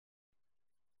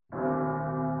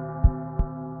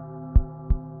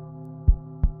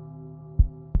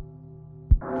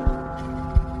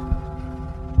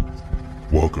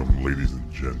Welcome, ladies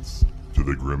and gents, to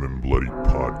the Grim and Bloody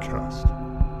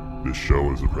Podcast. This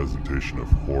show is a presentation of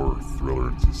horror, thriller,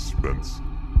 and suspense,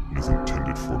 and is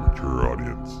intended for a mature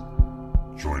audience.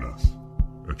 Join us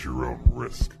at your own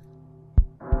risk.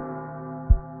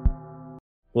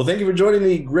 Well, thank you for joining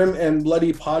the Grim and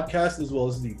Bloody Podcast, as well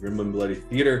as the Grim and Bloody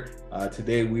Theater.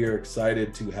 Today, we are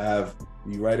excited to have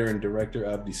the writer and director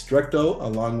of Daestructo,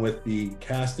 along with the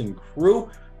cast and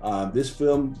crew. This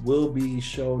film will be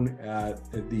shown at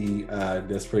the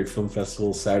Desperate Film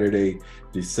Festival Saturday,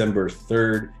 December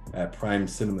 3rd at Prime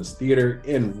Cinemas Theater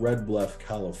in Red Bluff,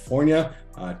 California.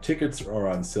 Tickets are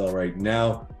on sale right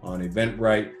now on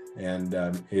Eventbrite.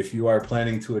 And if you are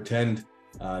planning to attend,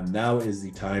 now is the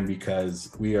time,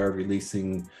 because we are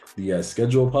releasing the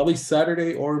schedule probably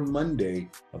Saturday or Monday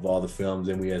of all the films,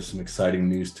 and we have some exciting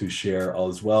news to share all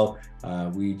as well.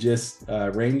 We just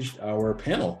arranged our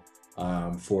panel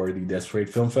for the Desperate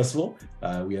Film Festival.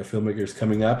 We have filmmakers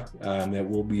coming up that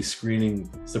will be screening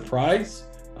Surprise.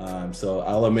 So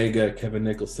Al Omega, Kevin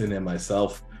Nicholson, and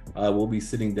myself will be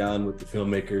sitting down with the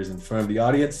filmmakers in front of the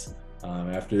audience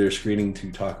after their screening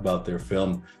to talk about their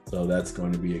film. So that's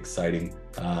going to be exciting.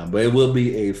 But it will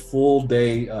be a full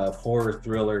day of horror,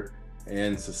 thriller,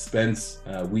 and suspense.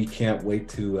 We can't wait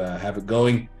to have it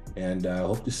going, and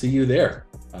hope to see you there.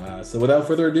 So without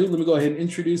further ado, let me go ahead and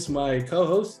introduce my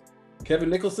co-host,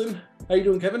 Kevin Nicholson. How you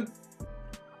doing, Kevin?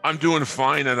 I'm doing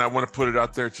fine, and I want to put it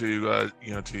out there to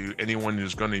to anyone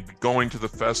who's going to be going to the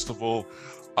festival.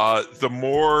 The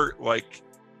more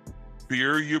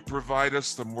beer you provide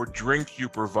us, the more drink you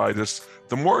provide us,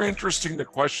 the more interesting the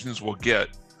questions will get.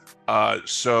 I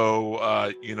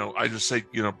just say,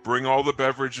 bring all the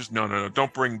beverages. No,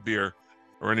 don't bring beer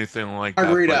or anything like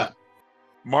that.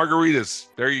 Margaritas.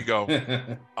 There you go.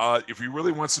 If you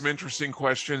really want some interesting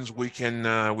questions, we can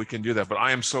do that. But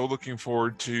I am so looking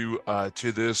forward to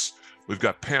this. We've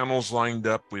got panels lined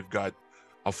up. We've got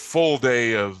a full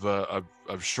day of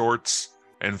shorts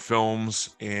and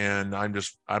films, and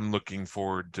I'm looking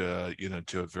forward to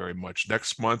it very much.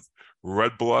 Next month,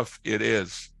 Red Bluff it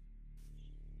is.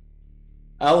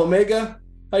 Al Omega,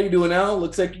 how you doing, Al?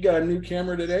 Looks like you got a new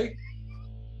camera today.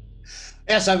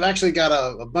 Yes, I've actually got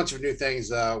a bunch of new things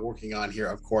working on here,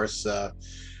 of course.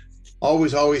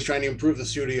 Always trying to improve the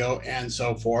studio and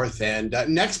so forth. And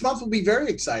next month will be very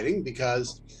exciting,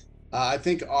 because I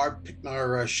think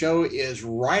our show is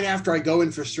right after I go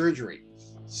in for surgery.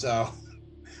 So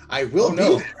I will be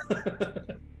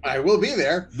there. I will be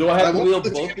there. Do I have to wheel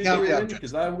both people in?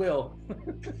 Because I will.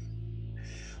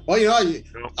 Well,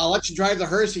 I'll let you drive the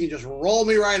hearse. You can just roll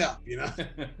me right up,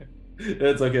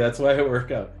 That's okay. That's why I work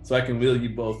out, so I can wheel you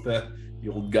both,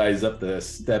 you old guys, up the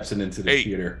steps and into the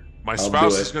theater. My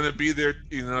spouse is going to be there,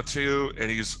 too,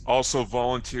 and he's also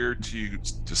volunteered to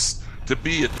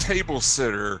be a table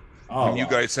sitter when you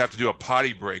guys have to do a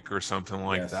potty break or something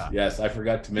like that. Yes, I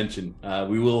forgot to mention,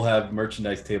 we will have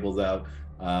merchandise tables out.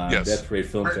 Desperate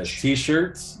Film Fest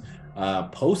T-shirts,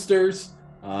 posters.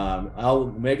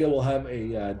 Al Omega will have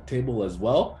a table as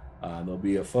well. There'll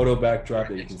be a photo backdrop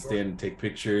that you can stand and take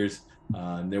pictures.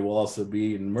 And there will also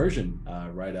be an immersion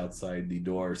right outside the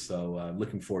door. So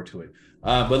looking forward to it.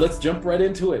 But let's jump right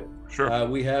into it. Sure.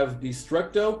 We have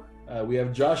Daestructo. We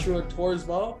have Joshua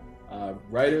Torsvall,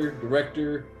 writer,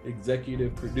 director,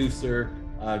 executive producer.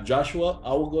 Joshua, I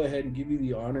will go ahead and give you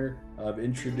the honor of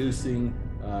introducing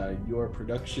your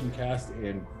production cast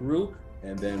and crew,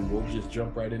 and then we'll just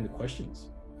jump right into questions.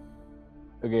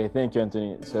 Okay, thank you,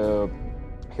 Anthony. So,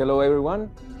 hello, everyone.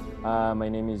 My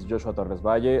name is Joshua Torres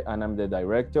Valle, and I'm the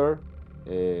director,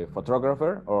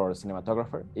 photographer, or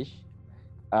cinematographer-ish,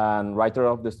 and writer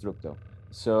of Daestructo.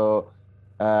 So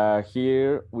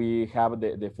here we have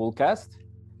the full cast,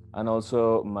 and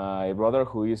also my brother,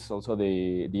 who is also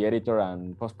the editor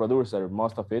and post-producer,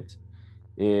 most of it.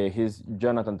 He's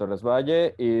Jonathan Torres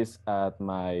Valle, is at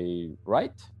my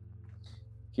right.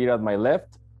 Here at my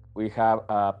left, we have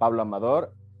Pablo Amador.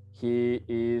 He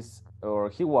was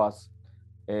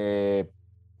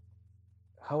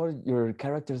how are your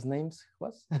characters' names?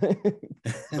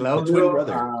 Claudio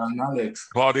and Alex.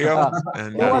 Claudio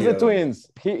and he was the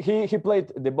twins. He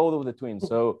played the both of the twins.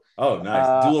 So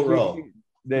nice dual role.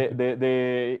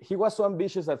 He was so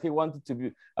ambitious that he wanted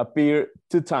to appear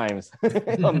 2 times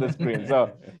on the screen.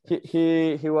 So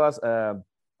he was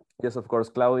yes, of course,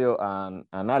 Claudio and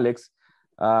Alex.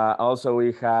 Also,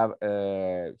 we have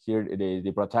here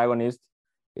the protagonist.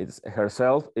 It's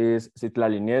herself, is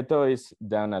Citlali Nieto, is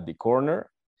down at the corner.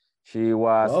 She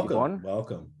was welcome.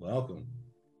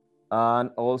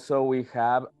 And also we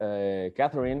have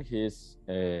Catherine. He's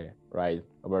right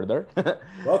over there.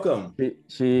 Welcome.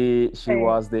 She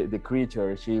was the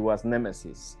creature. She was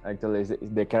Nemesis. Actually,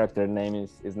 the character name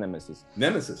is Nemesis.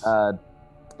 Nemesis.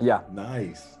 Yeah.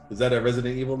 Nice. Is that a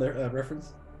Resident Evil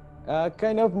reference?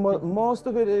 Kind of. Most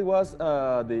of it was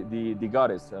the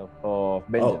goddess of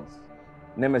vengeance.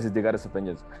 Nemesis, the goddess of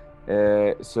vengeance.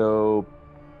 So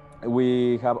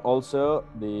we have also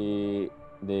the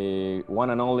one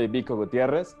and only Vico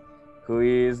Gutierrez, who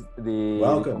is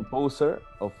the composer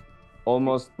of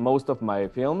almost most of my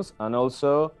films, and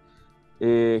also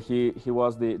he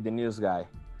was the news guy.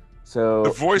 So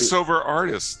the voiceover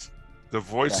artist,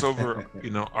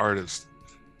 artist.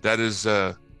 That is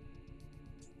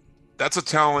that's a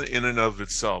talent in and of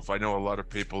itself. I know a lot of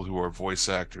people who are voice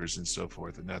actors and so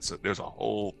forth, and there's a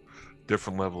whole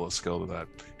different level of skill to that.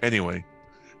 Anyway,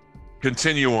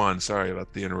 continue on. Sorry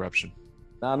about the interruption.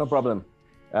 No problem.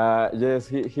 Yes,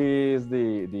 he is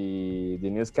the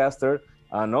newscaster,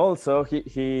 and also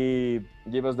he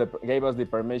gave us the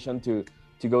permission to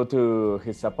go to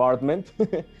his apartment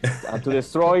and to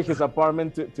destroy his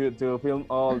apartment to film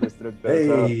all Daestructo.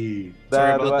 Hey,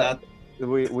 sorry about that.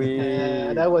 We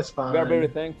that was fun. We are very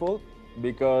thankful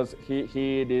because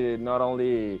he did not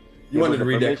only you wanted to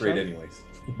redecorate anyways,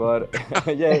 but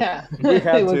yeah, we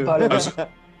had to.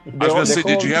 I was going to say,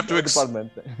 did you have to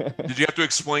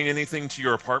explain anything to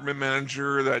your apartment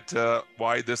manager that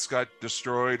why this got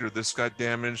destroyed or this got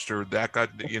damaged or that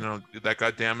got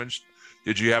damaged?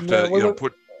 Did you have to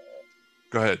put?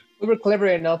 Go ahead. We were clever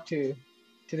enough to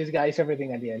disguise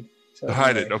everything at the end. So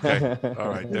hide it. Okay. All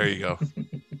right. There you go.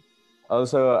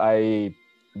 Also, I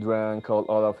drank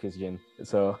all of his gin,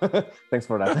 so thanks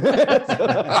for that.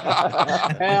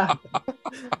 Yeah.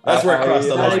 That's where I crossed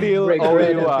the line. I still owe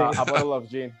you a bottle of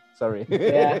gin. Sorry.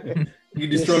 Yeah. You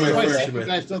destroy my furniture. You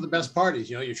guys know the best parties.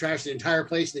 You trash the entire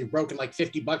place and they've broken like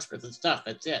 $50 worth of stuff.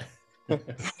 That's it.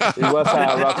 It was a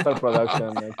rockstar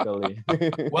production,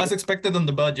 actually. Was expected on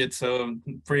the budget, so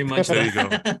pretty much there you go.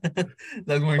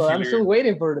 That's more. Well, I'm still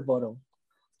waiting for the bottle.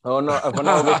 Oh no! On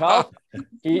our behalf,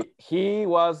 he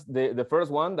was the first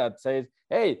one that says,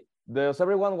 "Hey, does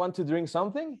everyone want to drink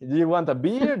something? Do you want a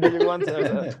beer? Do you want?"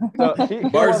 So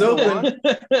Bars open.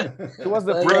 He was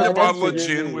the Bring the bottle of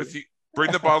gin with you.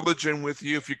 Bring the bottle of gin with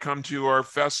you if you come to our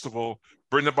festival.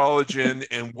 Bring the bottle of gin,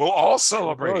 and we'll all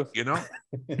celebrate.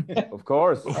 Of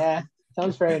course. Yeah,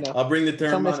 sounds fair enough. I'll bring the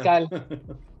term. Some mezcal.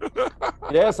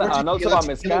 Yes, and also a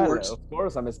mezcal. Of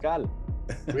course, a mezcal.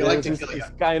 We like tequila. It's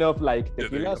kind of like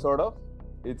tequila, sort of.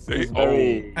 It's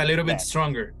very a little bit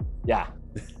stronger. Yeah,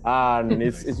 and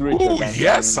it's richer. Oh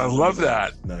yes, I love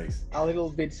that. Nice. A little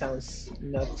bit sounds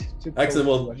not too. Excellent.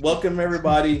 Well, welcome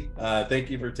everybody. Thank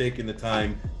you for taking the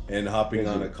time and hopping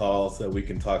on a call so we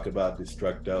can talk about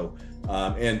Daestructo.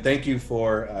 And thank you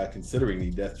for considering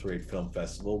the Death Parade Film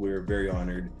Festival. We're very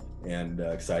honored and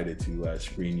excited to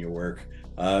screen your work.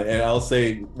 And I'll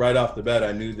say right off the bat,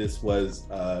 I knew this was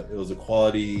it was a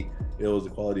quality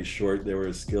short. There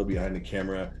was skill behind the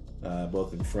camera,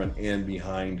 both in front and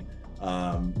behind.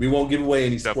 We won't give away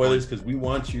any spoilers because we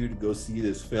want you to go see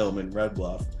this film in Red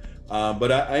Bluff.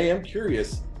 But I am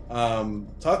curious.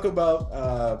 Talk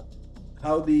about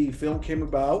how the film came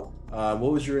about.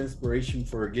 What was your inspiration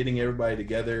for getting everybody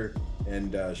together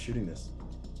and shooting this?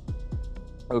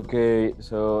 Okay,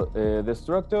 so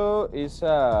Daestructo is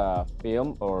a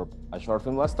film or a short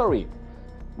film, a story.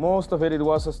 Most of it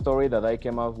was a story that I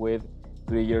came up with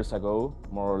 3 years ago,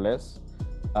 more or less.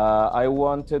 I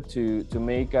wanted to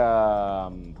make a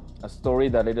story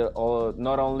that it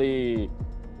not only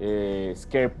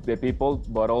scare the people,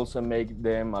 but also make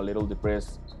them a little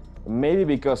depressed. Maybe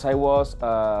because I was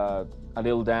a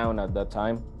little down at that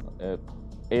time.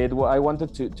 I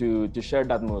wanted to share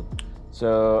that mood.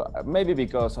 So maybe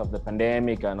because of the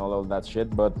pandemic and all of that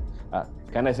shit, but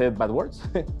can I say bad words?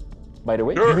 By the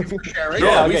way? Sure.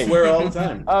 Yeah, we swear all the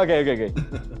time. Okay.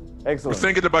 Excellent. We're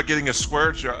thinking about getting a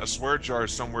swear jar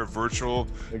somewhere virtual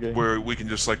where we can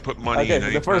just like put money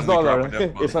in. The first dollar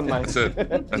is on mine.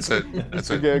 That's it.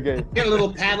 Okay. Get a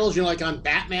little paddles, like on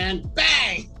Batman.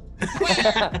 Bang!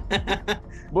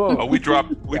 Boom. Oh, we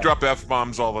drop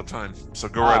F-bombs all the time, so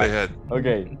go right ahead.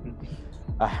 Okay.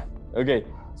 Okay.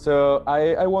 So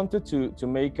I wanted to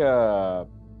make a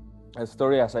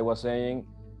story, as I was saying,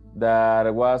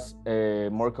 that was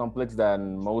more complex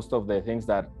than most of the things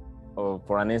that,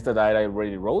 for an instant, that I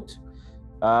already wrote.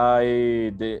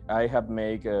 I have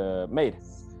made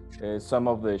some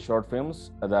of the short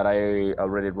films that I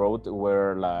already wrote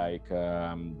were like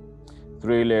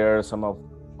thrillers. Some of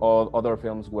all other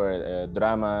films were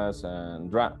dramas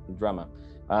and drama.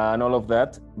 and all of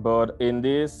that. But in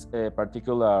this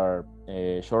particular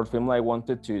short film, I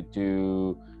wanted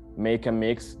to make a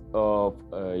mix of,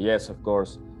 yes, of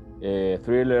course,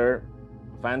 thriller,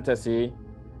 fantasy,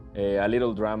 a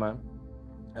little drama,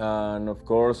 and of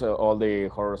course all the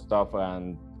horror stuff,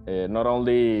 and not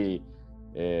only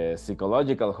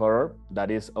psychological horror.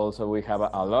 That is also, we have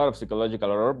a lot of psychological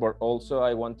horror, but also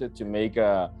I wanted to make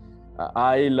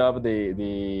I love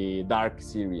the dark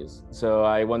series, so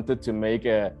I wanted to make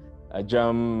a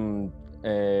jump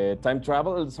time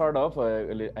travel sort of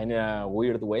in a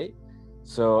weird way.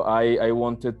 So I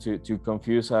wanted to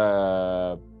confuse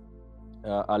a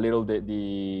little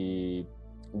the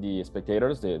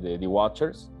spectators, the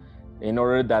watchers, in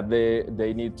order that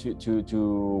they need to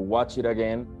watch it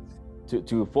again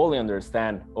to fully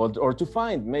understand, or to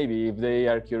find, maybe if they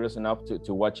are curious enough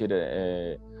to watch it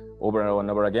over and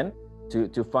over again,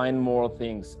 to find more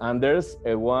things. And there's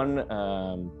one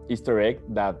Easter egg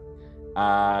that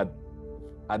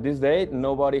at this day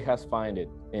nobody has found it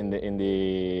in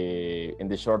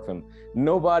the short film.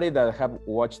 Nobody that have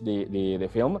watched the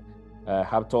film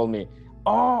have told me,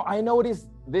 oh, I noticed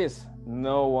this.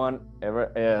 No one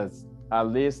ever is, at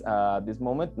least at this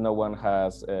moment, no one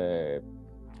has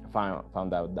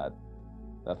found out that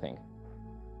thing.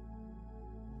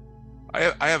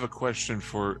 I have a question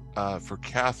for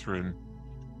Catherine.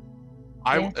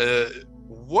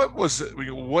 What was it,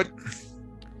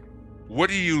 what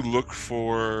do you look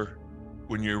for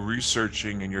when you're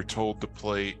researching and you're told to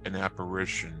play an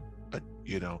apparition?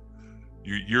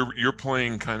 You're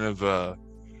playing kind of a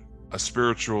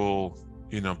spiritual,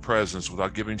 presence,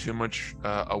 without giving too much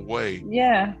away.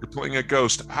 Yeah. You're playing a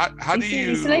ghost. How do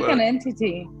you? It's like an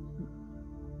entity.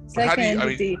 It's like an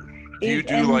entity. Do you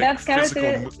do and like that character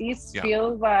physical? is Yeah.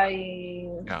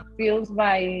 filled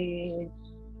by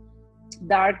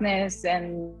darkness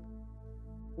and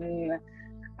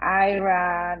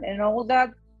ira and all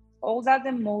that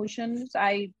emotions.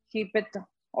 I keep it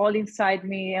all inside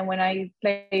me, and when I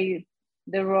play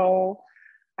the role,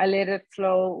 I let it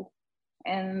flow,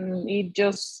 and it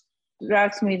just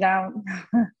drags me down.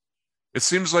 It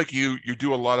seems like you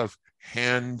do a lot of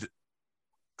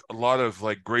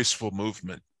like graceful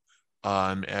movement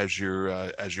as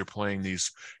you're playing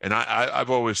these. And I've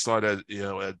always thought at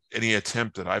any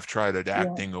attempt that I've tried at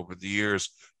acting over the years,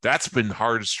 that's been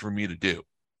hardest for me to do,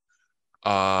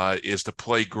 is to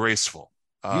play graceful.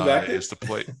 You've acted? Is to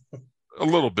play a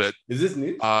little bit. Is this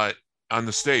new? On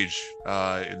the stage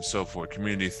and so forth,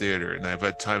 community theater. And I've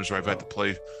had times where I've had to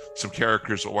play some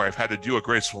characters where I've had to do a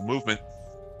graceful movement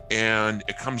and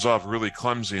it comes off really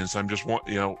clumsy. And so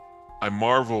I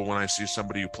marvel when I see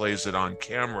somebody who plays it on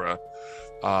camera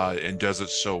and does it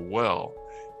so well.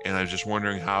 And I was just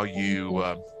wondering how you,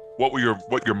 what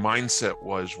your mindset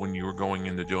was when you were going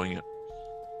into doing it.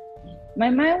 My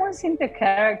mind was in the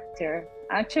character.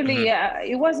 Actually,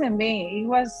 it wasn't me. It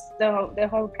was the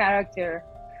whole character.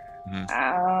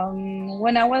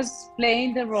 When I was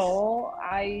playing the role,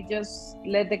 I just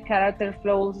let the character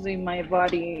flow in my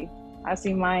body, as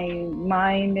in my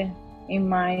mind,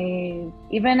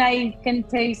 even I can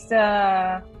taste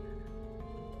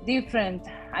different.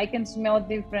 I can smell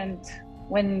different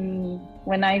when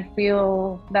I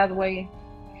feel that way.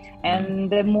 And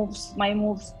my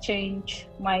moves change,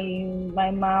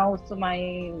 my mouth,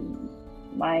 my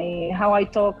how I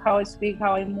talk, how I speak,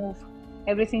 how I move,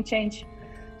 everything changed.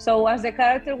 So as the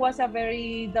character was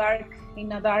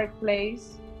in a dark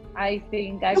place, I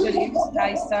believe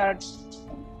I start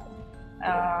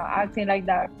acting like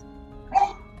that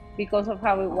because of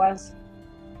how it was.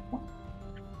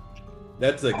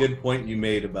 That's a good point you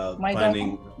made about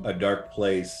finding a dark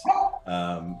place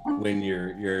when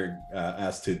you're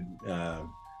asked to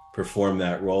perform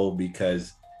that role,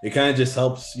 because it kind of just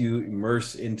helps you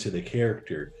immerse into the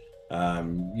character.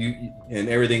 And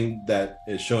everything that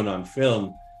is shown on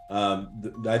film,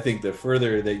 I think the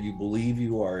further that you believe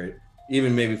you are,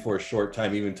 even maybe for a short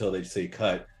time, even until they say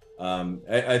cut,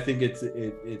 I think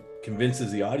it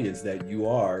convinces the audience that you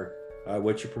are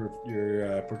what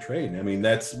you're portraying. I mean,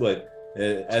 that's what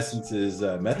essence is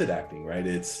method acting, right?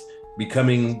 It's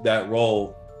becoming that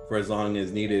role for as long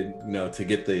as needed, to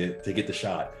get the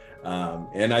shot.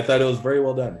 And I thought it was very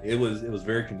well done. It was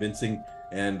very convincing.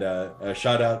 And a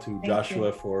shout out to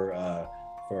Joshua for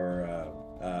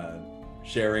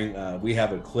sharing. We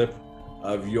have a clip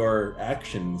of your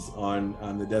actions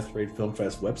on the Death Parade Film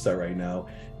Fest website right now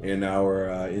in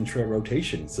our intro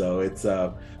rotation. So it's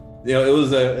it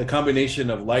was a combination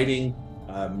of lighting,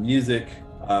 music,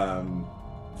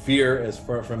 fear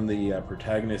from the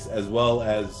protagonist, as well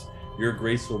as your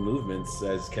graceful movements,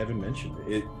 as Kevin mentioned.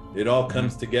 It all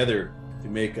comes together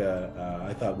make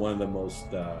I thought one of the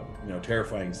most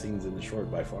terrifying scenes in the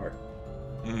short by far.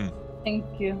 Thank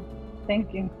you.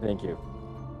 Thank you. Thank you.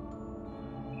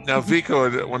 Now, Vico,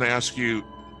 I want to ask you,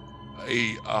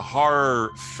 a horror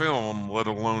film, let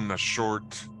alone a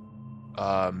short,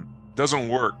 doesn't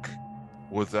work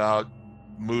without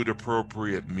mood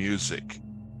appropriate music.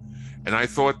 And I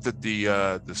thought that the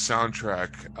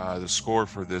soundtrack, the score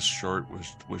for this short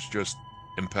was just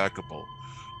impeccable.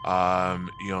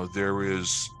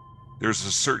 There's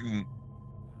a certain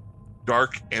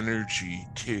dark energy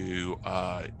to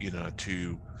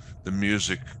to the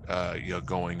music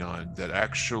going on that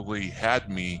actually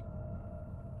had me.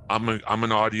 I'm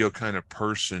an audio kind of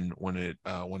person when it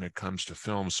comes to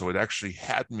film, so it actually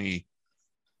had me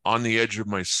on the edge of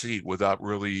my seat without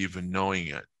really even knowing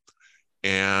it.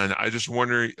 And I just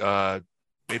wonder,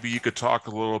 maybe you could talk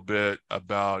a little bit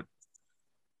about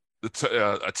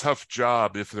a tough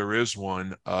job, if there is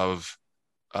one, of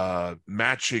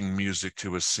matching music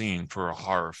to a scene for a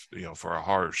horror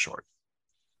short.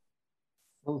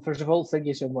 Well, first of all, thank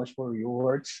you so much for your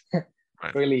words.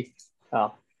 Right. Really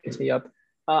gets me up.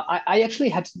 I actually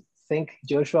had to thank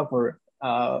Joshua for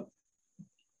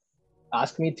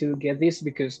asking me to get this,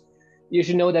 because you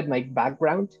should know that my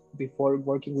background before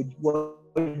working with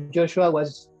Joshua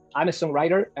was I'm a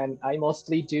songwriter, and I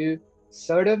mostly do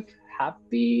sort of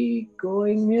happy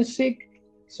going music.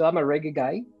 So I'm a reggae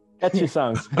guy. Catchy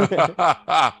songs.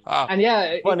 And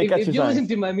yeah, Funny, if you songs. listen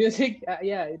to my music,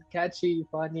 it's catchy,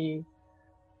 funny.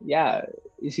 Yeah,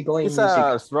 easygoing He's music.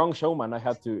 a strong showman, I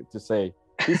have to say.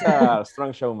 He's a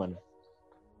strong showman.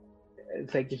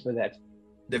 Thank you for that.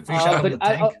 The fish out of the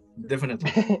tank,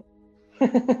 definitely.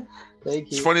 Thank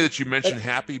It's you. funny that you mentioned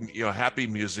happy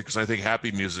music, because I think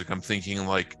happy music, I'm thinking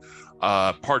like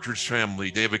Partridge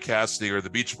Family, David Cassidy, or the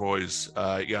Beach Boys,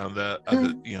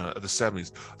 the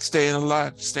 70s, staying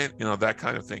alive, that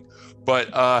kind of thing. But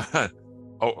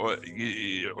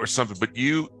or something. But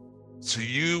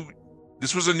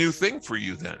this was a new thing for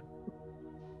you then.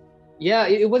 Yeah,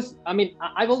 it was. I mean,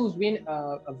 I've always been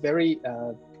a very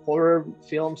horror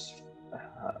films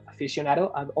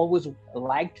aficionado. I've always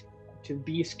liked to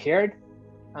be scared,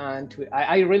 and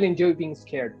I really enjoy being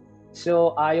scared. So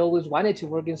I always wanted to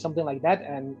work in something like that,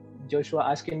 and Joshua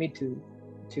asking me to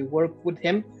work with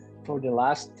him for the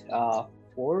last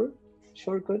 4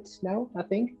 shortcuts now, I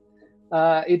think.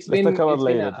 It's been quite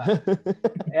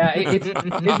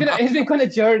a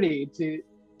journey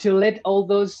to let all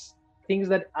those things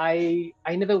that I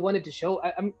never wanted to show.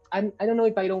 I don't know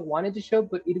if I don't wanted to show,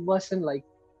 but it wasn't like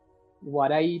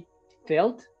what I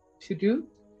felt to do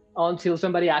until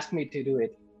somebody asked me to do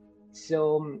it.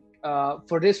 So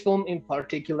for this film in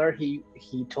particular, he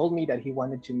told me that he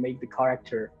wanted to make the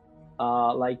character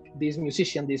like this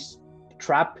musician, this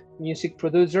trap music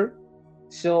producer.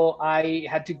 So I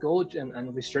had to go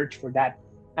and research for that.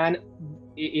 And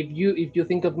if you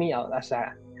think of me as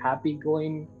a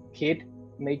happy-going kid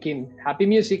making happy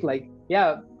music, like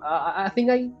I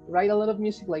think I write a lot of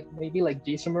music, like maybe like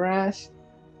Jason Mraz,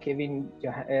 Kevin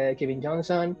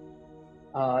Johnson,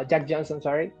 Jack Johnson,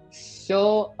 sorry.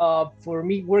 So for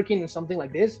me, working in something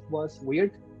like this was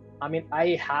weird. I mean,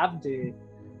 I have the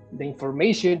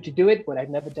information to do it, but I've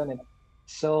never done it.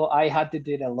 So I had to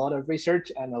do a lot of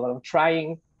research and a lot of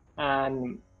trying,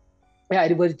 and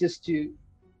it was just to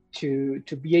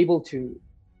be able to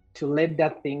let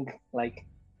that thing like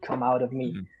come out of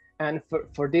me. Mm-hmm. And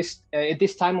for this at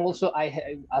this time also,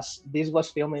 as this was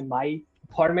filmed in my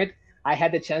apartment, I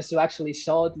had the chance to actually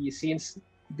saw the scenes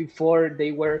before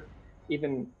they were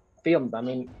even filmed. I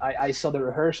mean, I saw the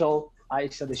rehearsal, I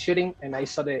saw the shooting, and I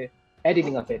saw the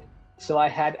editing of it. So I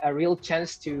had a real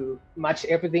chance to match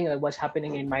everything that was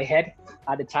happening in my head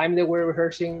at the time they were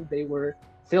rehearsing, they were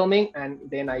filming, and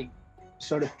then I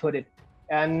sort of put it.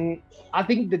 And I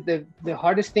think that the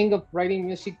hardest thing of writing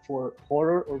music for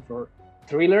horror or for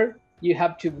thriller, you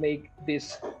have to make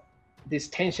this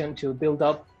tension to build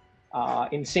up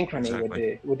in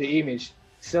synchrony with the image.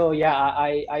 So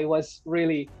I was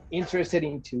really interested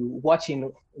into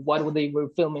watching what they were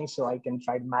filming, so I can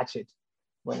try to match it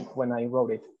when I wrote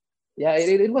it. Yeah,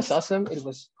 it was awesome. It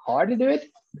was hard to do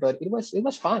it, but it was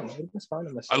fun. It was fun.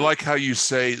 I like how you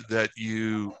say that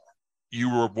you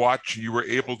were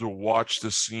able to watch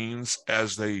the scenes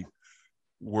as they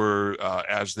were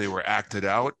acted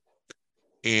out,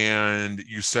 and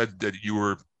you said that you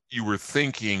were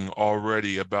thinking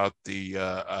already about the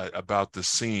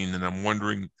scene. And I'm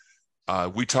wondering,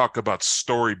 we talk about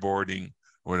storyboarding,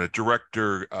 when a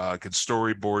director can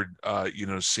storyboard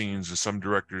scenes, and some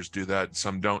directors do that and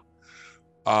some don't.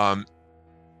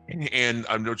 And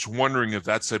I'm just wondering if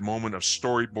that's a moment of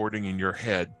storyboarding in your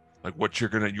head Like what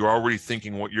you're already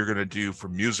thinking what you're gonna do for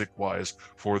music wise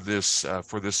for this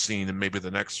scene and maybe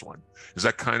the next one. Is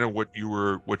that kind of what you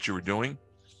were doing?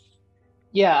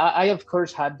 Yeah, I of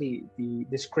course had the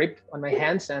script on my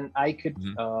hands, and I could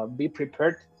be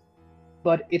prepared,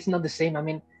 but it's not the same. I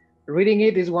mean, reading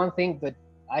it is one thing, but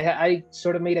I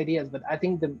sort of made ideas, but I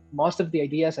think the most of the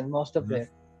ideas and most of the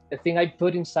thing I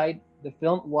put inside the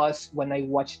film was when I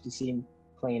watched the scene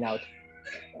playing out.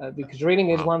 Because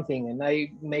reading is one thing, and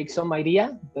I make some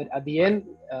idea, but at the end,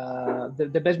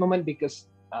 the best moment, because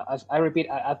as I repeat,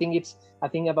 I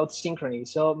think about synchrony.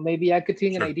 So maybe I could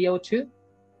think an idea or two,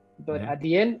 but at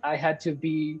the end, I had to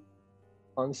be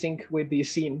on sync with the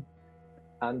scene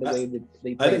and the way that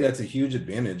they play. I think that's a huge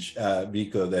advantage,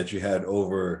 Vico, that you had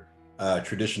over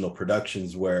traditional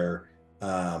productions where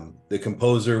the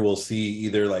composer will see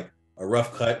either like a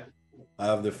rough cut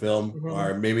of the film,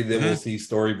 or maybe they will see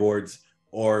storyboards,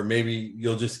 or maybe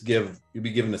you'll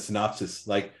be given a synopsis,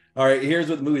 like, all right, here's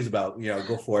what the movie's about,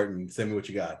 go for it and send me what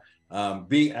you got.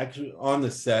 Being actually on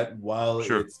the set while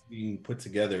it's being put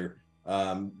together,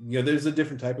 there's a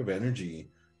different type of energy.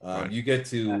 You get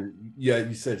to,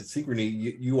 you said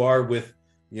synchrony, you are with,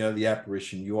 the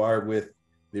apparition, you are with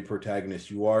the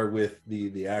protagonist, you are with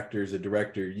the actors, the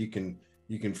director. You can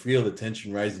feel the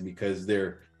tension rising because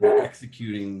they're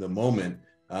executing the moment.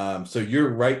 So you're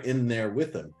right in there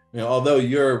with them. Although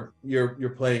you're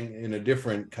playing in a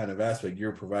different kind of aspect,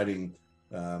 you're providing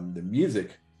the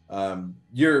music.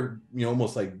 You're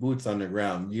almost like boots on the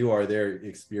ground. You are there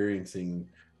experiencing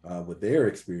what they're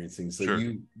experiencing. So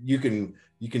you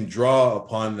can draw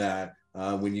upon that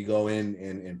when you go in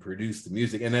and produce the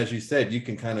music. And as you said, you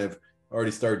can kind of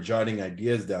already start jotting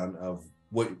ideas down of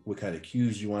what kind of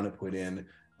cues you want to put in.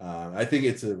 I think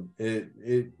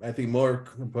I think more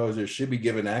composers should be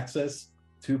given access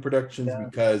to productions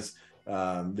because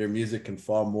their music can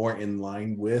fall more in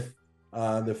line with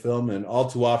the film. And all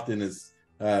too often, as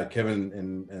Kevin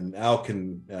and Al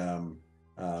can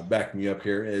back me up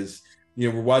here, is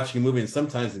we're watching a movie and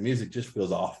sometimes the music just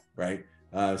feels off, right?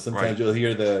 Sometimes you'll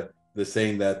hear the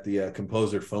saying that the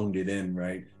composer phoned it in,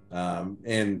 right?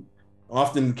 And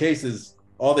often cases,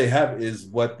 all they have is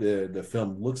what the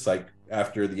film looks like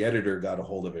after the editor got a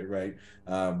hold of it, right?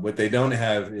 What they don't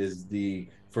have is the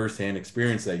firsthand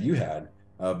experience that you had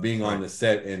being on the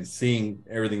set and seeing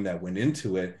everything that went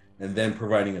into it, and then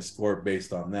providing a score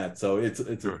based on that. So it's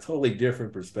a totally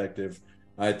different perspective.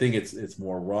 I think it's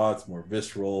more raw, it's more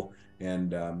visceral,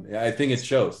 and I think it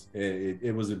shows.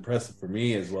 It was impressive for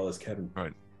me as well as Kevin.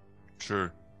 Right,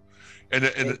 sure. And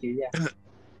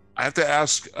I have to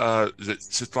ask, is it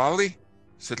Citlali?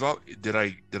 Did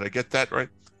I get that right?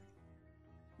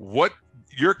 What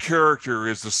your character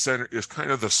is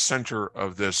kind of the center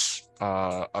of this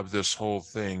whole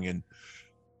thing, and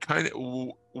kind of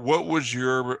what was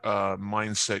your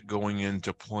mindset going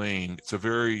into playing? It's a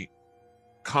very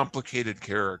complicated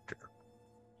character,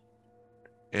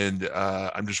 and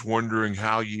I'm just wondering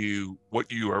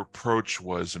what your approach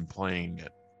was in playing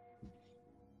it.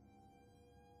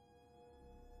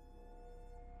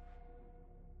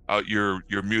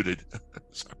 You're muted.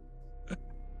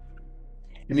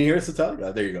 Can you hear us,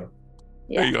 Natalia? There you go.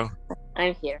 Yeah, there you go.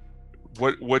 I'm here.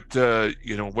 What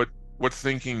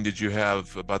thinking did you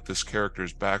have about this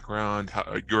character's background?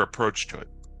 Your approach to it?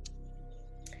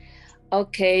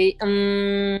 Okay.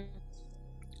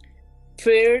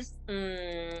 First,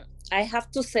 I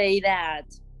have to say that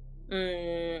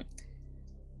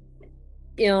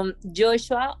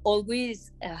Joshua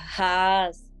always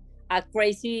has a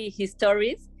crazy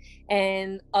histories,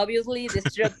 and obviously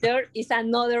Daestructo is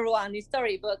another one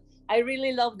story, but I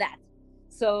really love that.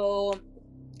 So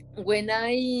when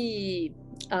I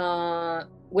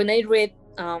read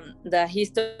the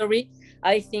history,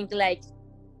 I think like,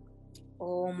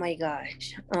 oh my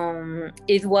gosh,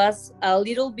 it was a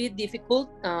little bit difficult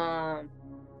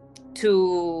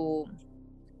to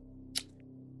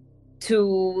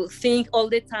think all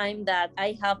the time that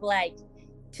I have like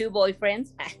two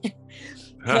boyfriends,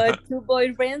 but two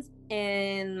boyfriends,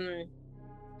 and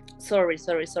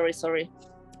sorry.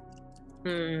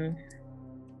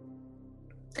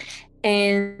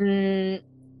 And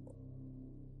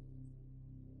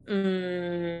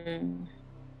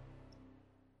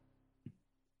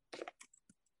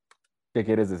 ¿qué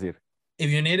quieres decir? If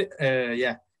you need,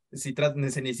 si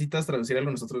necesitas traducir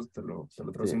algo, nosotros te lo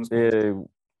traducimos.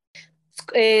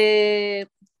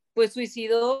 Pues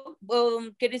suicidio,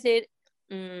 quiere decir,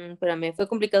 espérame, fue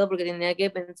complicado porque tenía que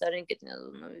pensar en que tenía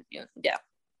dos novios. Ya.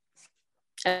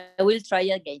 I will try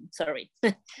again. Sorry.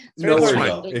 No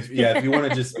worries. If you want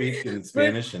to just speak in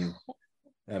Spanish, and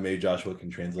maybe Joshua can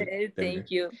translate.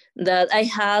 Thank you. That I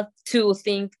have to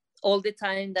think all the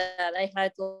time that I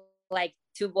had like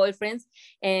 2 boyfriends,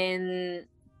 and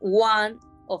one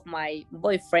of my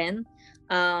boyfriend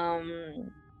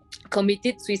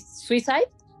committed suicide.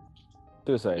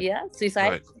 Suicide. Yeah, suicide.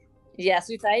 Right. Yeah,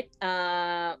 suicide.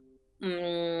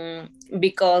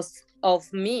 Because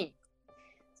of me,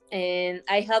 and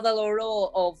I had a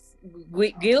lot of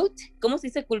guilt. ¿Cómo se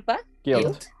dice culpa?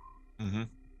 Guilt. Mm-hmm.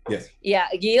 Yes. Yeah,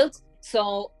 guilt.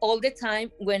 So all the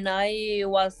time when I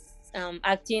was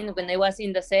acting, when I was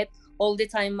in the set, all the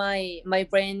time my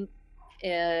brain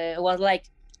was like,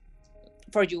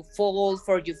 for you fall,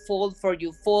 for you fall, for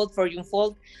you fall, for you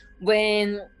fall.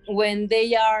 When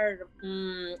they are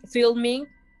filming,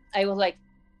 I was like,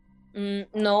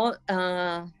 no,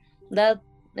 that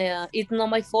it's not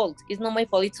my fault. It's not my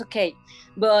fault. It's okay.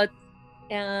 But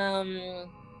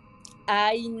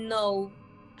I know.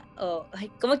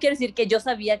 ¿Cómo quiero decir que yo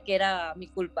sabía que era mi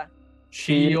culpa?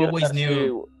 She always she,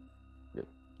 knew.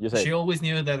 you say. She always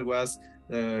knew that was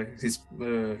his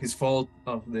fault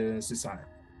of the suicide.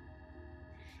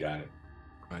 Got it.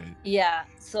 Right. Yeah.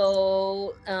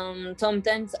 So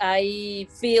sometimes I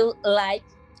feel like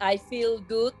I feel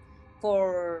good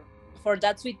for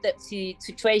that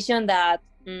situation that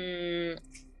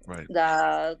Right.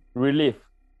 that Relief.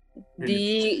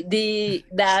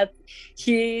 that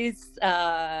his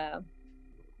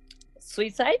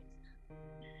suicide.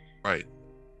 Right.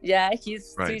 Yeah,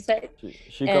 his Right. suicide.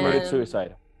 She committed And-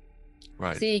 suicide.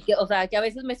 Right. Sí, que, o sea, que a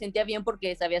veces me sentía bien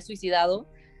porque se había suicidado,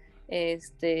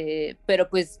 pero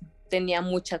pues tenía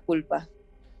mucha culpa.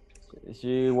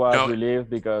 She was No. relieved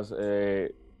because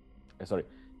sorry,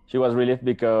 she was relieved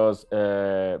because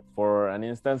for an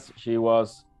instance she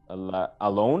was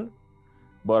alone,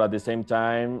 but at the same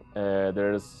time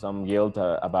there's some guilt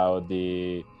about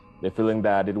the feeling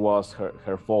that it was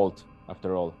her fault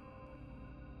after all.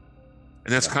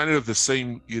 And that's kind of the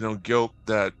same, guilt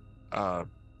that, well,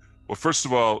 first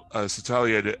of all,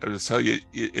 Satalia, I tell you,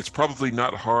 it's probably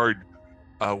not hard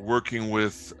working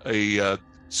with a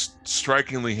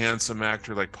strikingly handsome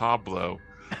actor like Pablo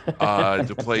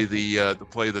to play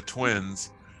the twins.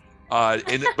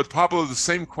 But Pablo, the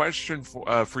same question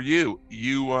for you.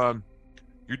 You're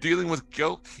dealing with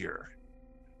guilt here,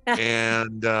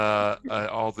 and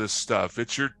all this stuff.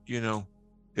 It's it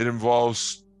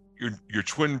involves your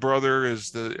twin brother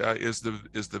is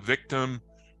the victim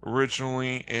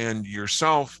originally, and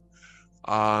yourself.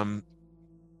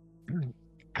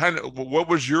 Kind of, what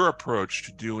was your approach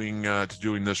to doing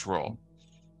this role?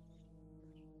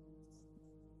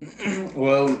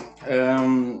 Well,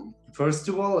 first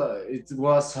of all, it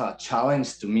was a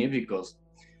challenge to me because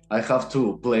I have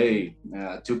to play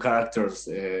 2 characters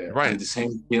Right. in the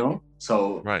same film.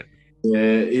 So Right.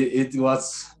 it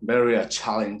was very a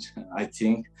challenge, I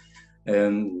think.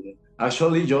 And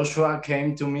actually, Joshua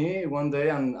came to me one day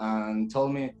and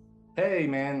told me, "Hey,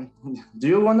 man, do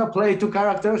you want to play 2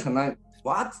 characters?" And I,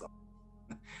 what?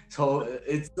 So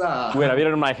it's Wait, I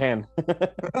beer in my hand.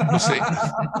 See,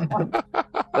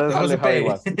 That's was really a how it pay.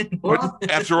 was.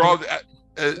 what? after all,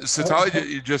 Satalia,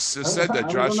 you just said that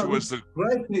Joshua was the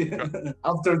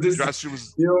after this Joshua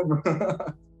was film.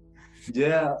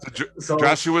 Yeah. So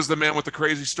Joshua was the man with the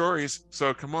crazy stories.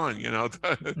 So come on, yes,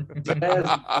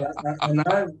 and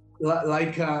I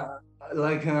like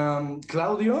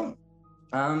Claudio,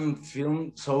 I'm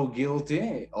feeling so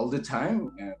guilty all the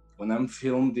time when I'm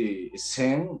filming the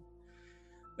scene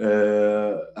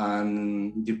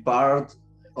and the part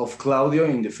of Claudio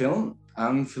in the film.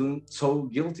 I'm feeling so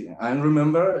guilty. I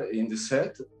remember in the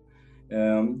set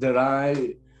that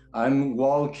I'm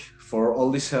walk for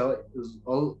all this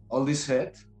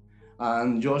set,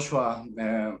 and Joshua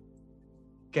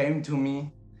came to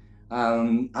me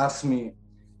and asked me,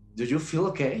 "Do you feel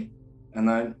okay?" And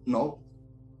I, no,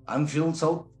 I'm feeling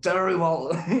so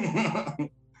terrible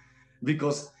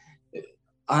because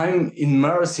I'm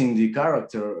immersed in the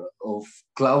character of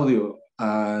Claudio,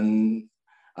 and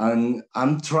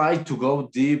I'm trying to go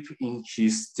deep in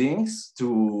his things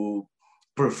to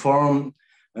perform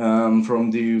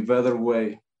from the better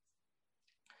way.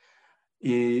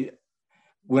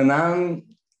 When I'm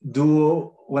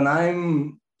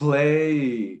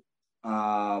play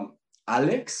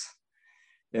Alex,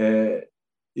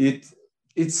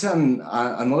 it's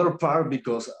another part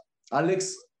because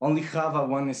Alex only have a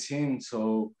one scene,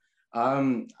 so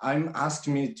I'm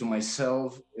asking me to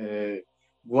myself,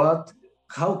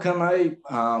 how can I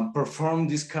perform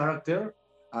this character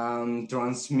and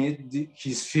transmit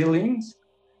his feelings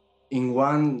in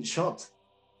one shot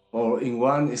or in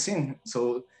one scene?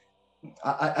 So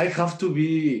I have to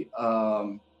be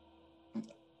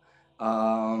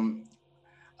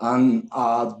and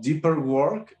a deeper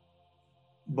work,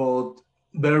 but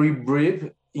very brief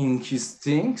in his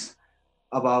things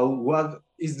about what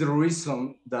is the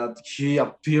reason that he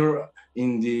appeared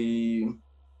in the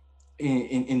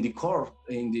core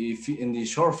in the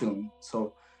short film.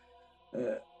 So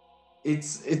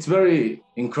it's very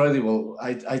incredible,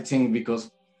 I think,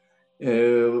 because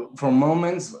for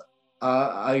moments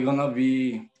I gonna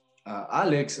be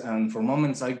Alex, and for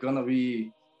moments I gonna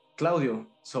be Claudio.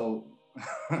 So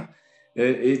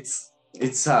it's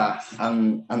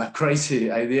a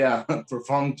crazy idea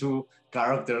perform two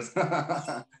characters.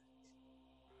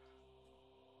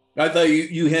 I thought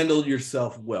you handled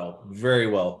yourself well, very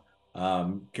well.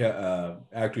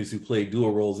 Actors who play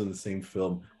dual roles in the same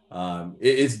film,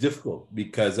 it's difficult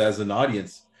because as an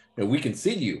audience, we can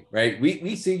see you, right?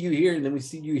 We see you here, and then we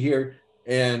see you here,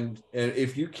 and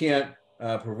if you can't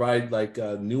provide like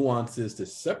nuances to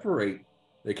separate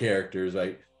the characters,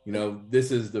 right?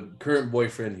 This is the current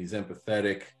boyfriend. He's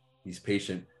empathetic. He's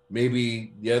patient.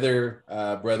 Maybe the other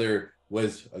brother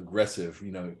was aggressive,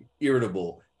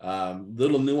 irritable.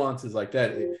 Little nuances like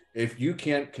that. If you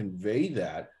can't convey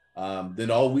that, then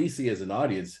all we see as an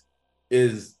audience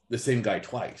is the same guy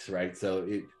twice, right? So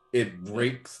it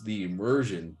breaks the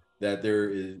immersion that there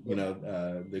is,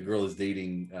 the girl is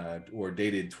dating or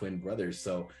dated twin brothers.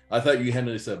 So I thought you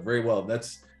handled yourself very well.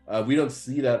 That's we don't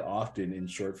see that often in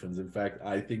short films. In fact,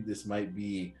 I think this might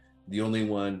be the only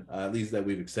one, at least that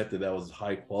we've accepted, that was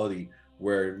high quality,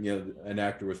 where an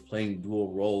actor was playing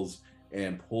dual roles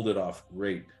and pulled it off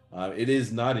great. It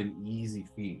is not an easy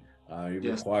feat.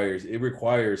 It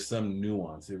requires some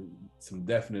nuance, some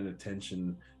definite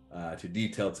attention to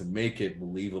detail to make it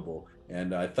believable.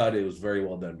 And I thought it was very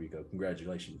well done, Rico.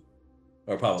 Congratulations.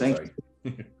 Or Pablo, sorry.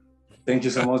 Thank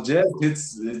you so much. Yes,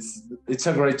 it's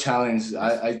a great challenge.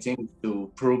 I think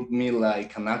to prove me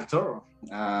like an actor,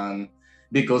 and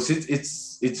because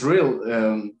it's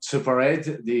real.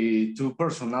 Separate the two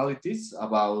personalities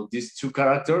about these two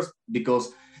characters,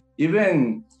 because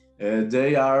even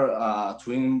they are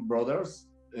twin brothers.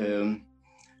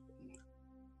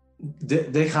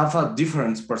 They have a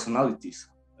different personalities,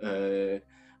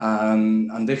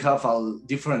 and they have a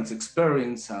different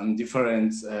experience and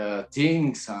different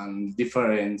things and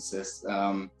different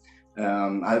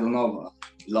I don't know,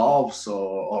 loves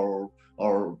or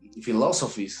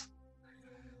philosophies.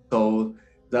 So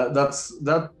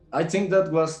that I think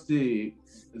that was the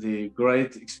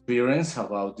great experience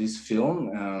about this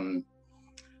film.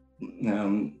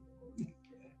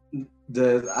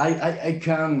 That I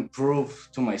can prove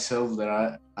to myself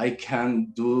that I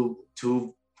can do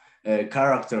two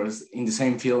characters in the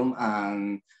same film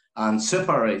and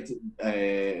separate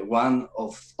one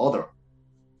of other.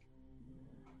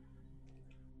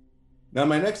 Now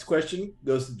my next question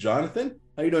goes to Jonathan.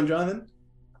 How you doing, Jonathan?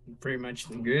 Pretty much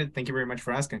good. Thank you very much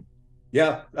for asking.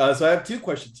 Yeah, so I have two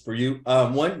questions for you.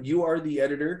 One, you are the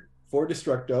editor for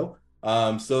Daestructo.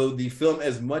 So the film,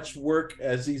 as much work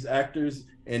as these actors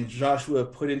and Joshua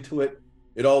put into it,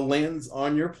 it all lands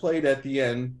on your plate at the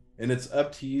end, and it's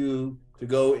up to you to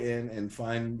go in and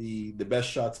find the best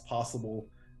shots possible,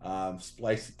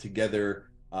 splice it together,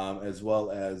 as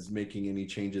well as making any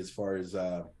changes as far as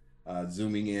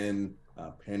zooming in,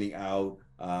 panning out.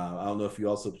 I don't know if you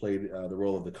also played the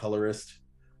role of the colorist,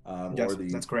 yes,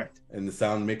 that's correct, and the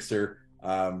sound mixer.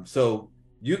 So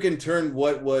you can turn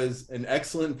what was an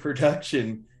excellent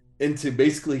production into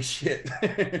basically shit,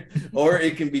 or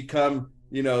it can become,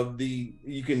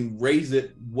 you can raise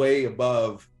it way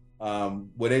above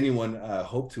what anyone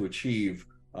hoped to achieve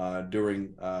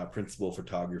during principal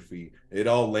photography. It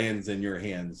all lands in your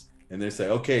hands, and they say,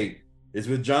 okay, it's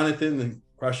with Jonathan, then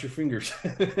cross your fingers.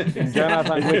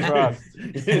 Jonathan, we trust.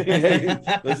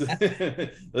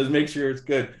 Let's make sure it's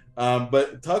good.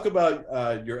 But talk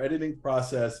about your editing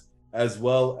process as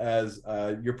well as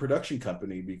your production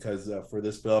company, because for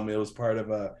this film, it was part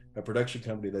of a production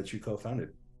company that you co-founded.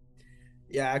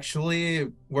 Yeah,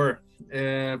 actually, for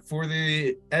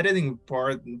the editing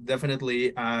part,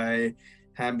 definitely I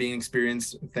have been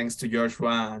experienced thanks to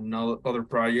Joshua and other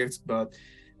projects, but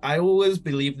I always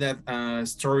believe that a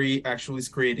story actually is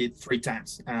created 3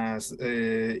 times, as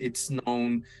it's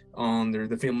known under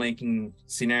the filmmaking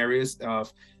scenarios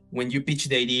of when you pitch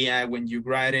the idea, when you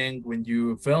write it, when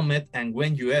you film it, and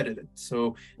when you edit it.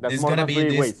 So that's more than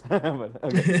 3 ways.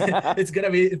 It's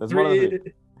gonna be It's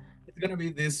gonna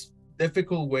be this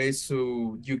difficult way,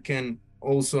 so you can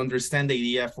also understand the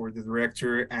idea for the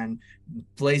director and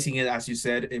placing it, as you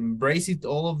said, embrace it,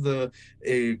 all of the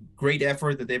great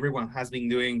effort that everyone has been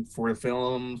doing for the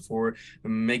film, for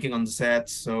making on the set.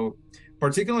 So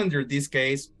particularly under this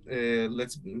case,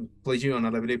 let's place you on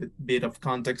a little bit of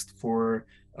context for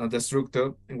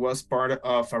Daestructo. It was part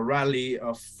of a rally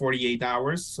of 48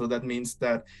 hours. So that means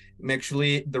that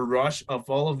actually the rush of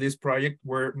all of these projects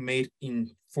were made in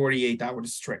 48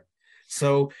 hours straight.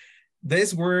 So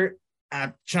these were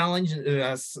a challenge,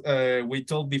 as we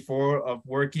told before, of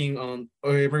working on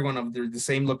everyone of the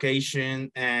same location,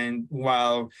 and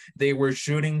while they were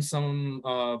shooting some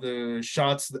of the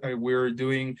shots that we were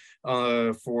doing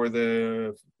for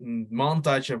the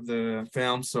montage of the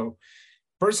film. So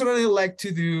personally, I like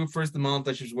to do first the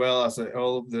montage as well as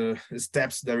all of the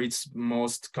steps that it's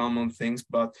most common things,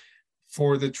 but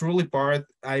for the truly part,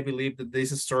 I believe that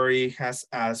this story has,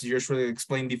 as usually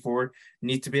explained before,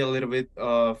 need to be a little bit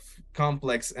of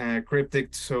complex and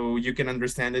cryptic so you can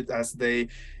understand it as they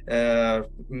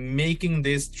making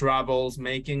these travels,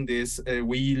 making this,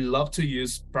 we love to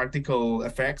use practical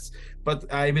effects, but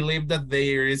I believe that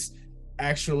there is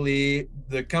actually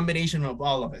the combination of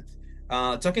all of it.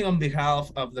 Talking on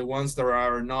behalf of the ones that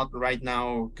are not right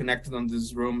now connected on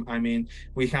this room, I mean,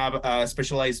 we have a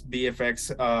specialized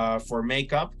VFX for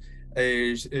makeup.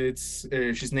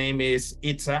 His name is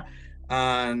Itza,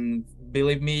 and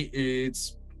believe me,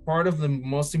 it's part of the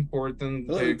most important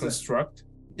construct.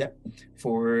 Yeah,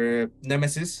 for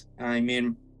Nemesis. I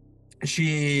mean,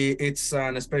 it's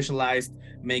an specialized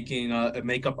making a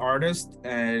makeup artist,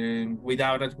 and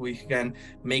without it we can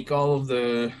make all of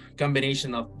the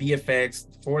combination of VFX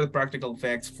for the practical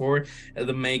effects for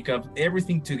the makeup,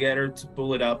 everything together to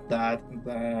pull it up that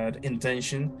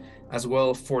intention, as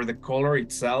well for the color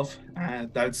itself.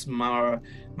 That's my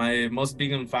most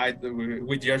big on fight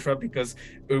with Joshua, because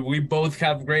we both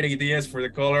have great ideas for the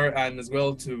color, and as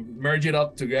well to merge it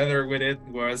up together with it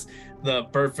was the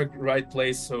perfect right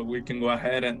place, so we can go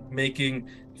ahead and making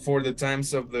for the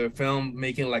times of the film,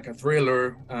 making like a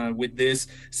thriller with this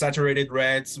saturated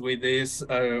reds, with this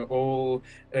all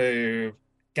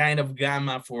kind of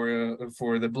gamma for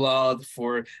the blood,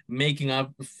 for making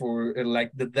up for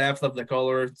like the depth of the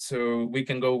color, so we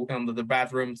can go into the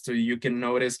bathroom so you can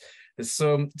notice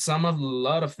some of a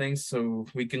lot of things, so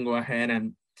we can go ahead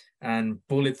and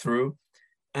pull it through.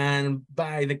 And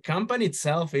by the company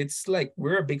itself, it's like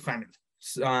we're a big family.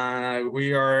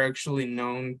 We are actually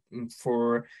known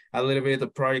for a little bit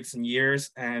of projects and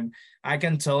years, and I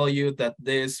can tell you that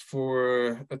this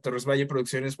for Torres Valle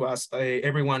Producciones was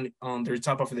everyone on the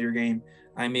top of their game.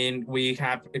 I mean, we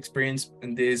have experienced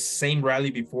in this same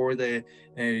rally before the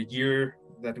year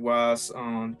that was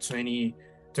on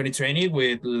 2020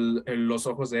 with Los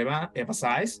Ojos de Eva's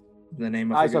Eyes, the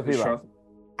name of the shot.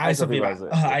 Eyes of Eva.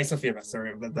 Eyes of Eva,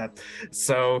 sorry about that.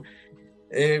 So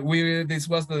this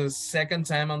was the second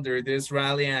time under this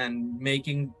rally and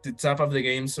making the top of the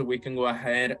game, so we can go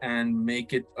ahead and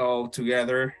make it all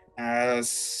together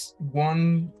as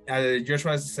one.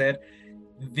 Joshua said,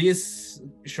 this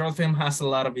short film has a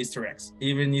lot of Easter eggs,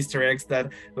 even Easter eggs that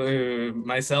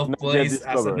myself plays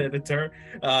as an editor,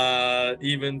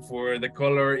 even for the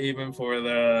color, even for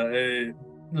the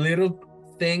little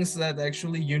things that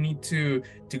actually you need to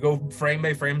go frame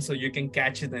by frame so you can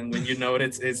catch it, and when you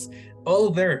notice it's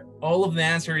all there, all of the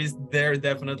answer is there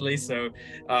definitely. So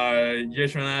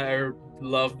Joshua and I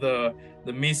love the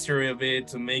mystery of it,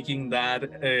 to making that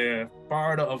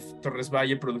part of Torres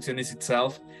Valle Producciones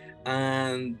itself.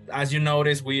 And as you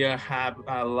notice, we have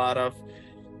a lot of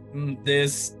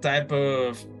this type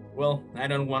of, well, I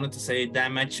don't want to say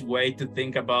damaged way to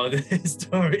think about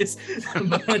stories,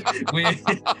 but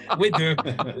we do.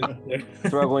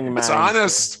 Struggling man. It's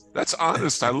honest. That's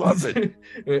honest. I love it.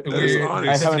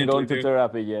 I haven't gone to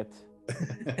therapy yet.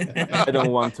 I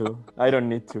don't want to. I don't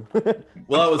need to.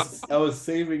 Well, I was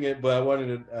saving it, but I wanted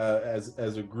it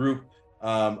as a group.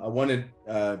 I wanted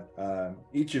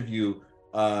each of you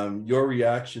your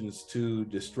reactions to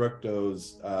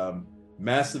Daestructo's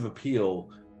massive appeal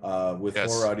with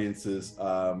horror audiences,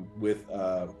 with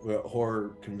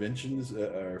horror conventions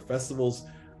or festivals.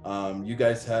 You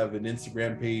guys have an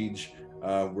Instagram page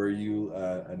where you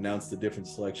announce the different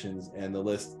selections, and the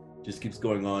list just keeps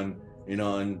going on and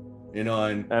on and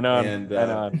on and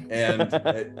on and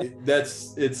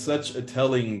it's such a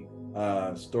telling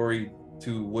story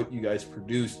to what you guys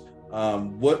produced.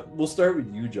 We'll start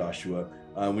with you, Joshua.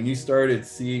 When you started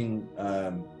seeing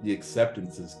the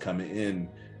acceptances coming in,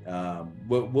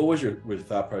 what was your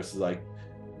thought process like?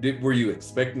 Were you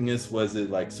expecting this? Was it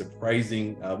like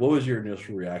surprising? What was your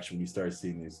initial reaction when you started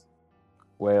seeing these?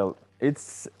 Well,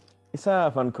 it's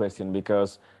a fun question,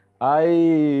 because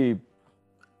I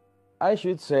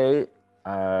should say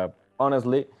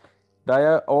honestly that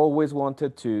I always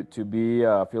wanted to be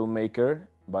a filmmaker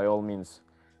by all means.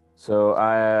 So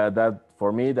that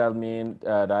for me that means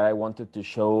that I wanted to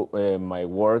show my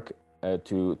work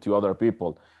to other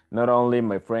people, not only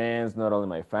my friends, not only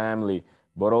my family,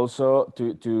 but also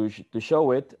to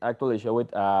show it, actually show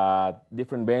it at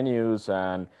different venues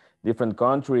and different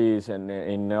countries and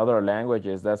in other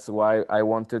languages. That's why I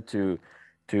wanted to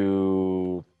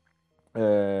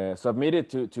submit it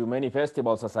to many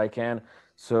festivals as I can.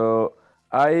 So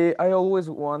I always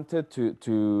wanted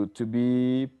to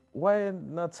be, why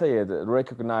not say it,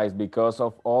 recognized because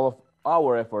of all of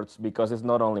our efforts, because it's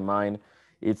not only mine,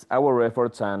 it's our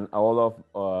efforts and all of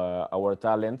our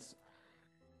talents.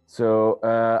 So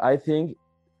I think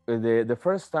the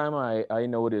first time I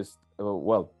noticed,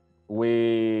 well,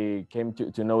 we came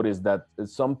to notice that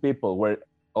some people were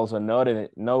also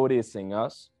noticing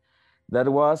us. That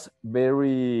was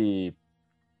very,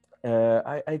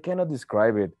 I cannot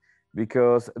describe it,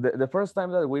 because the first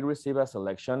time that we received a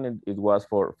selection, it was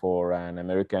for an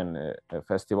American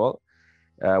festival.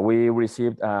 We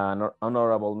received an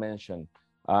honorable mention,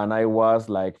 and I was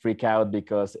like freak out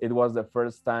because it was the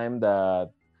first time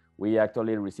that we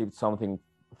actually received something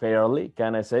fairly.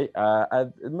 Can I say?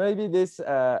 Maybe this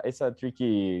is a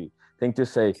tricky thing to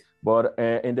say, but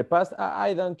in the past,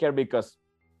 I don't care because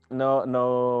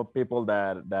no people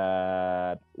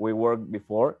that we worked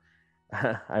before.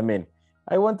 I mean,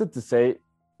 I wanted to say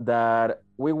that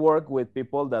we work with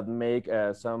people that make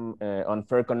some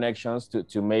unfair connections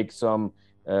to make some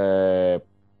uh,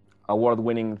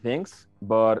 award-winning things,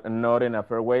 but not in a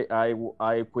fair way.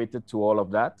 I quitted to all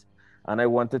of that, and I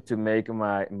wanted to make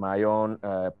my own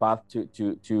path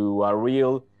to a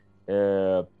real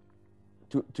to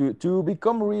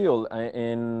become real.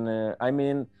 I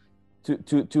mean,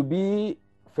 to be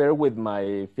fair with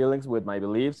my feelings, with my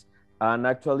beliefs, and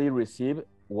actually receive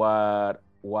what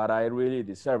I really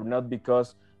deserve, not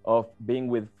because of being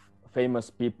with famous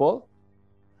people,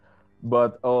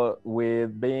 but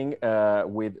with being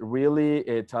with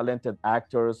really talented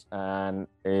actors and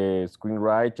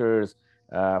screenwriters,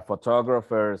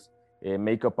 photographers,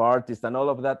 makeup artists, and all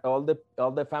of that, all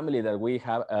the family that we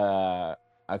have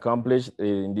accomplished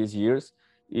in these years.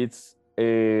 It's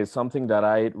something that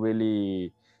I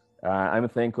really I'm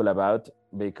thankful about,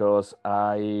 because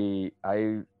I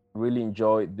really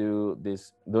enjoy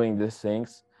doing these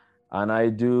things, and I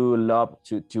do love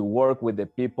to work with the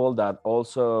people that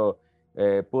also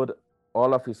put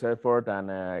all of his effort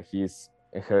and his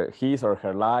or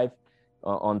her life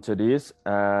onto this.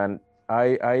 And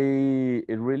I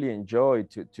really enjoy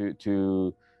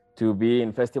to be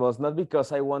in festivals, not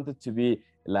because I wanted to be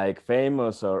like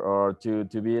famous or to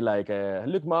be like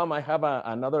look mom, I have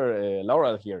another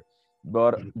laurel here,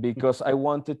 but because I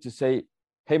wanted to say,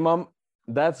 hey mom,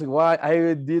 that's why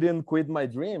I didn't quit my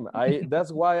dream.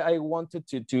 That's why I wanted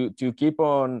to keep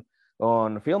on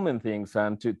filming things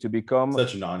and to become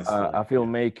Such an honest a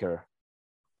filmmaker.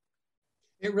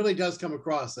 It really does come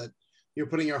across that you're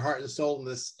putting your heart and soul in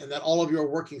this, and that all of you are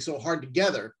working so hard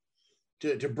together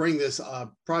to bring this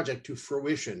project to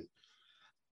fruition.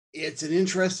 It's an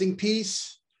interesting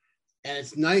piece, and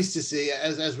it's nice to see,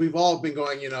 as we've all been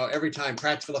going, every time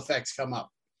practical effects come up.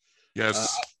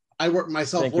 Yes. I work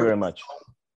myself. Thank you very much.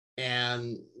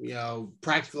 And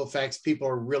practical effects, people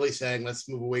are really saying let's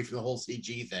move away from the whole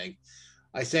CG thing.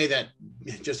 I say that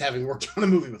just having worked on a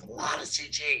movie with a lot of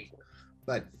CG,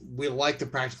 but we like the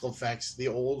practical effects, the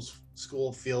old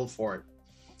school feel for it,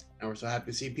 and we're so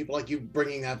happy to see people like you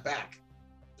bringing that back.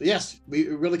 So yes,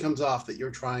 it really comes off that you're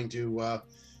trying to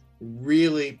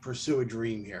really pursue a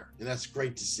dream here, and that's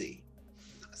great to see.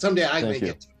 Someday I may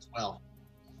get to as well.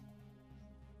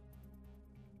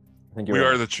 Thank you. We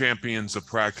are the champions of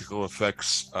practical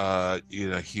effects.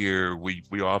 Here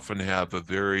we often have a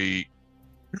very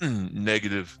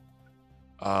negative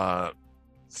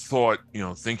thought,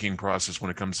 thinking process when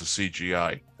it comes to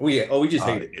CGI. We just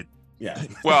hate it. Yeah.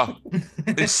 Well,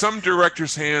 in some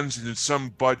directors' hands and in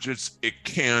some budgets, it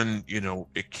can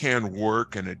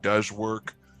work, and it does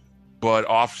work, but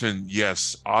often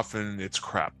it's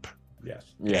crap. Yes.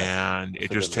 And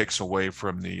it just takes away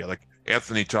from like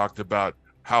Anthony talked about,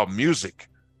 how music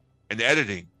and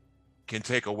editing can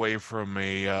take away from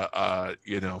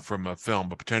from a film,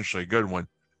 but potentially a good one.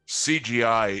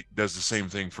 CGI does the same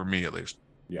thing for me, at least.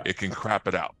 Yeah. It can crap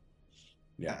it out.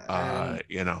 Yeah.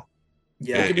 Yeah.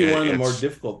 It can be one of the more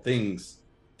difficult things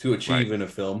to achieve Right. in a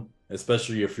film,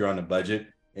 especially if you're on a budget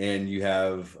and you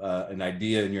have an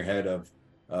idea in your head of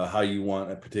how you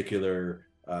want a particular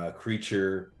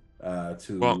creature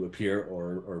to appear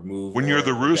or move. When you're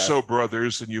the Russo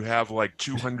brothers and you have like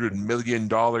 $200 million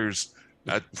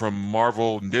from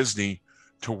Marvel and Disney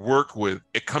to work with,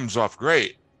 it comes off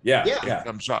great. Yeah, Yeah. yeah.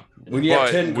 comes up. When you have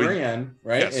But 10 when- grand,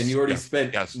 right, Yes, and you already yes,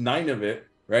 spent yes. 9 of it,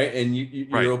 right, and you're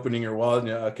Right. opening your wallet, and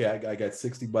you're, okay, I got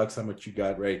 $60. How much you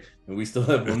got, right? And we still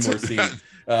have one That's more it. scene.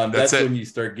 That's That's it. when you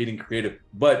start getting creative.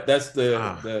 But that's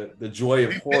the joy of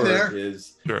We've been horror there.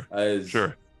 is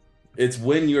Sure. it's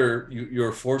when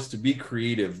you're forced to be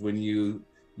creative, when you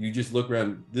just look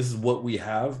around, this is what we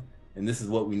have and this is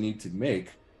what we need to make.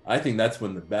 I think that's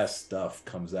when the best stuff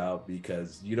comes out,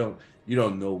 because you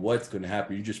don't know what's going to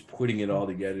happen. You're just putting it all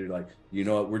together, like, you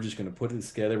know what, we're just going to put this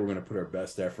together, we're going to put our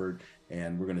best effort,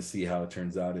 and we're going to see how it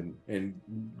turns out. And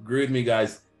agree with me,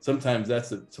 guys, sometimes that's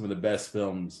some of the best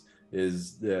films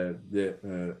is the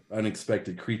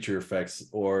unexpected creature effects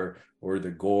or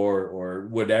the gore or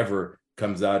whatever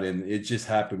comes out, and it just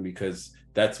happened because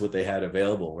that's what they had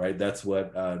available, right? That's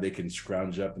what they can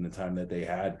scrounge up in the time that they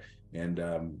had. And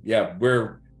yeah,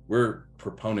 we're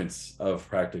proponents of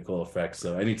practical effects,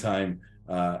 so anytime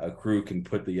a crew can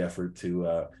put the effort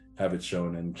to have it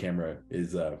shown in camera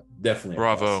is definitely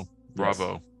Bravo. a plus.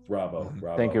 Bravo. Yes.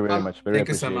 Bravo. Thank you very much. Very Thank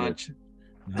you so appreciated.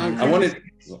 much. I wanted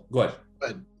go ahead.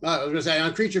 But I was gonna say,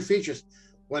 on creature features,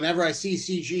 whenever I see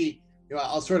CG,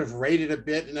 I'll sort of rate it a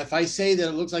bit, and if I say that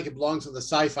it looks like it belongs on the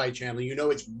Sci-Fi Channel,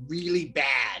 it's really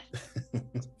bad.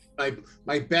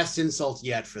 my best insult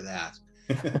yet for that.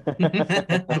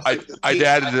 I'd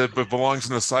added it, but belongs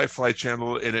in the Sci-Fi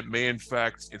Channel, and it may in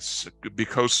fact be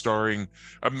co-starring.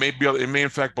 Maybe it may in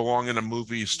fact belong in a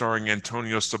movie starring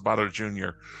Antonio Sabato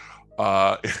Jr.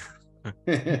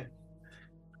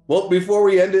 Well, before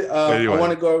we end it, Anyway. I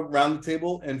want to go around the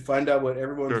table and find out what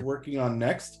everyone's Sure. working on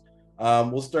next.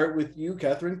 We'll start with you,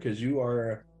 Catherine, because you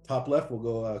are top left. We'll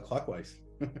go clockwise.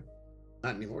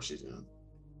 Not anymore. She's not.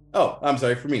 Oh, I'm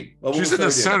sorry, for me. Well, She's we'll in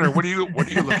the start center. What are you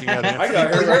looking at? I Anthony?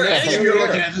 got her right next to Anything me you're here.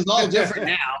 looking at is all different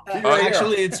now. She's right here.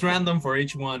 Actually, it's random for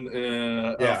each one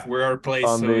Yeah. of where our place.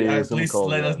 On So the Zoom please call,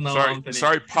 let yeah. us know, Sorry, Anthony.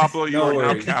 sorry, Pablo. You No are now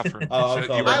worries. Catherine. I'll You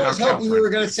call are her. I now was hoping we Catherine. were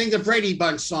going to sing the Brady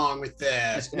Bunch song with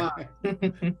this. Come on.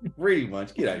 Pretty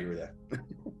much. Get out of here with that.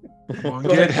 Come on,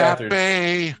 Go ahead, get Catherine.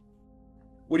 happy.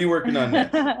 What are you working on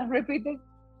next? Repeat it.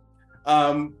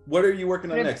 What are you working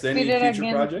on next? Any Repeat it future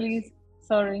again, projects? please.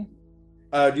 Sorry.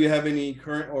 Do you have any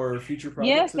current or future projects?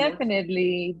 Yes, in the works?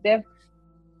 definitely.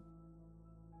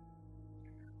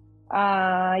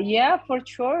 Yeah, for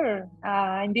sure.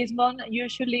 And this month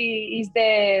usually is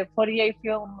the 48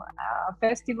 Film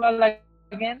Festival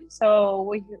again.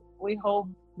 So we hope,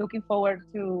 looking forward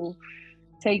to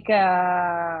take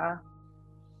it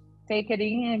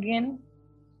in again.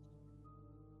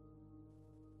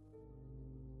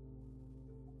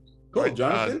 Cool, Right,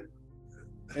 Jonathan.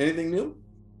 Anything new?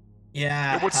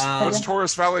 Yeah. What's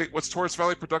Taurus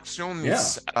Valley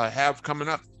Productions have coming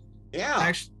up?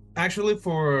 Yeah. Actually,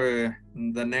 for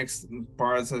the next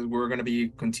parts, we're gonna be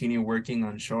continue working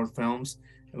on short films.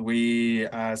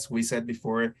 As we said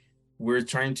before, we're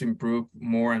trying to improve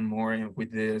more and more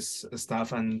with this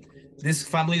stuff, and this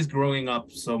family is growing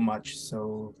up so much.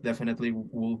 So definitely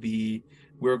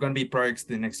we're going to be projects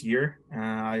the next year.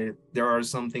 There are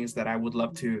some things that I would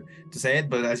love to say it,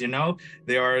 but as you know,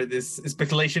 there are this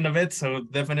speculation of it. So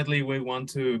definitely we want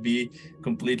to be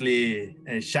completely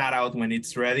shout out when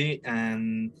it's ready.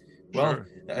 And well, Sure.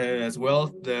 as well,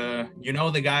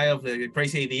 the guy of the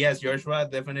crazy ideas, Joshua,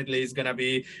 definitely is gonna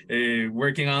be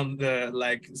working on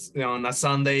on a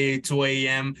Sunday 2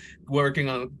 a.m. working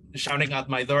on shouting at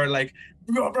my door like,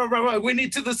 bro, we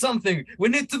need to do something, we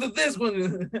need to do this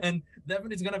one. And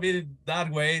definitely it's gonna be that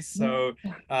way. So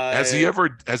Has he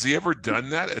ever done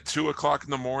that at 2 o'clock in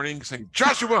the morning, saying,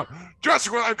 Joshua,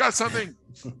 I've got something?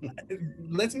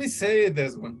 Let me say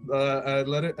this one, a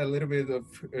little bit of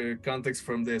context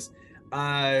from this.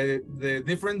 The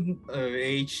different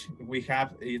age we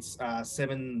have, it's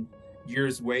 7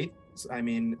 years wait. I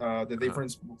mean, the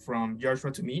difference from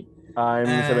Joshua to me. I'm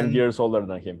 7 years older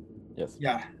than him. Yes.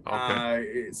 Yeah.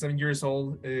 Okay. 7 years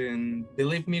old, and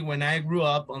believe me, when I grew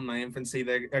up on my infancy,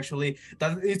 that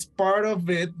it's part of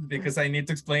it, because I need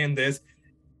to explain this.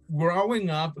 Growing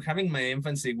up, having my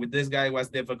infancy with this guy was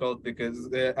difficult because,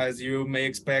 as you may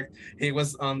expect, he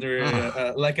was under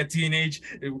like a teenage,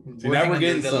 working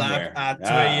under the lab at 2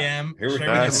 a.m. sharing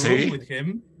a room with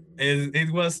him. It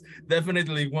was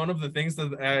definitely one of the things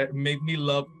that made me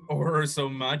love horror so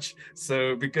much.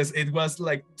 So because it was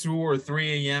like 2 or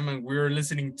 3 a.m. and we were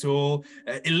listening to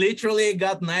it, literally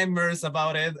got nightmares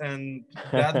about it, and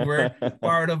that were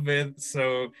part of it.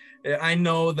 So I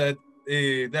know that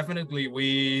definitely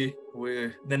we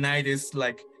the night is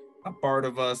like a part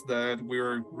of us that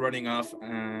we're running off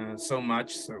so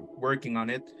much, so working on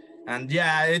it. And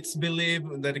yeah, it's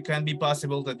believed that it can be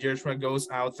possible that Joshua goes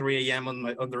out 3 a.m.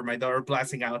 under my door,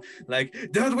 blasting out like,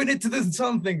 "Dude, we need to do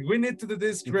something. We need to do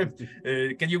this script.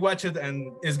 Can you watch it?"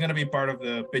 And it's gonna be part of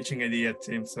the pitching idea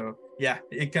team. So yeah,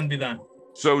 it can be done.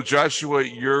 So Joshua,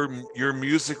 your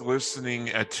music listening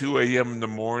at 2 a.m. in the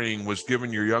morning was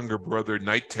giving your younger brother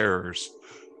night terrors.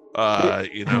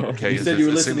 Okay. You said you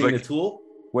were listening to Tool?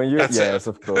 When you That's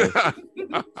of course.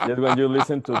 Yes, when you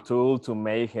listen to Tool to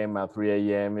Mayhem at 3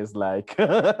 a.m. is like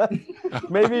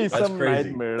maybe That's some crazy.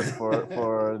 nightmares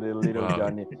for the little Wow.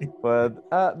 Johnny. But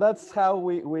that's how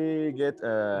we get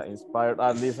inspired.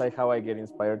 At least how I get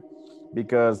inspired,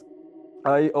 because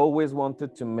I always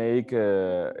wanted to make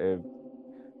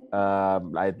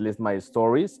at least my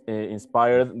stories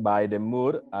inspired by the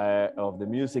mood of the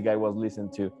music I was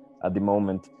listening to at the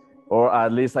moment, or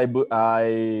at least I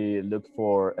look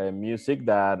for music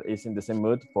that is in the same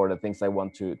mood for the things I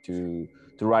want to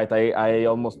write. I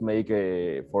almost make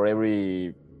for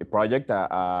every project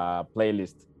a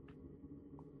playlist.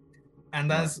 And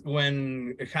that's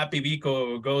when Happy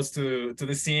Vico goes to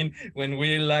the scene when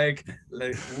we like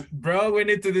bro, we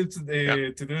need to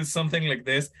do something like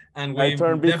this, and we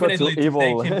definitely take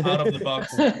him out of the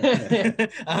box.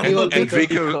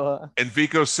 and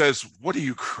Vico says, "What are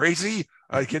you, crazy?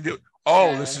 I can do."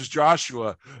 Oh, this is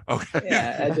Joshua. Okay,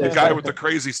 Yeah, the guy with the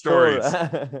crazy stories.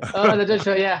 Oh, the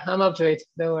Joshua. Yeah, I'm up to it.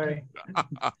 Don't worry.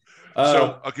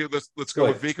 So okay, let's go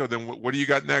with Vico. Then what do you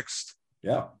got next?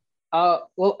 Yeah.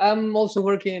 Well, I'm also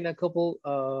working in a couple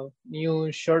new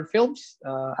short films.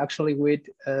 Actually, with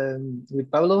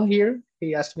Pablo here,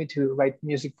 he asked me to write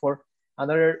music for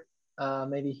another.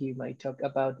 Maybe he might talk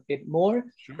about it more.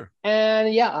 Sure.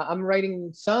 And yeah, I'm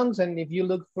writing songs. And if you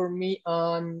look for me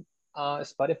on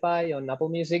Spotify, on Apple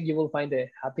Music, you will find the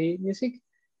happy music.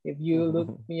 If you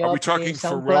look me up, are we talking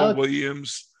Pharrell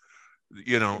Williams?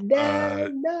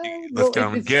 Let's go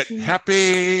and get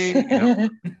happy.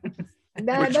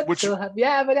 Not so happy.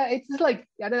 Yeah, but it's like,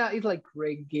 I don't know, it's like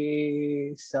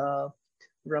reggae, soft,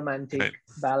 romantic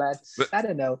ballads. I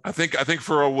don't know. I think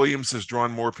Pharrell Williams has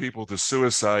drawn more people to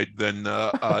suicide than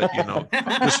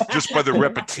just by the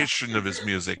repetition of his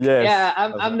music. Yes, yeah,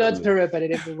 I'm not so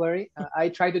repetitive, don't worry. I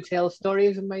try to tell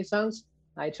stories in my songs.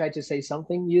 I try to say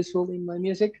something useful in my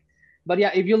music. But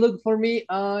yeah, if you look for me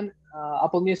on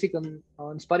Apple Music,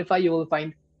 on Spotify, you will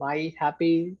find my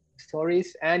happy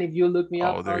stories. And if you look me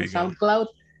up on SoundCloud,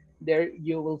 there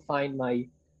you will find my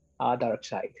dark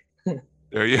side.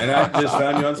 There you go. And I just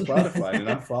found you on Spotify, and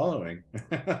I'm following.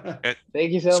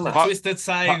 Thank you so much. Twisted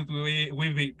side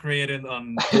we created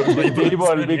on even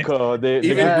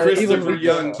Christopher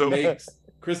Young makes.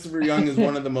 Christopher Young is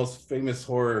one of the most famous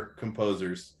horror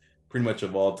composers, pretty much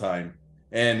of all time,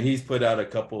 and he's put out a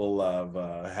couple of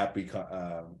happy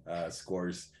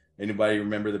scores. Anybody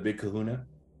remember the Big Kahuna?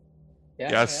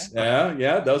 Yes.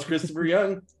 Yeah. That was Christopher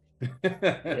Young.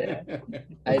 Yeah.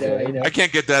 I know. I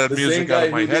can't get that music out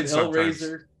of my head sometimes.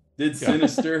 Hellraiser, did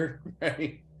Sinister,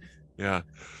 right? Yeah.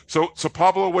 So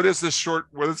Pablo, what is this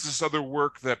other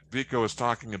work that Vico is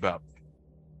talking about?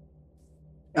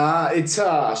 It's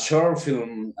a short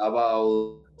film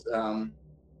about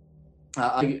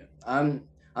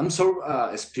I'm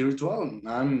so spiritual.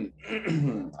 I'm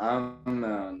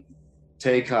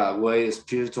take away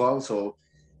spiritual. So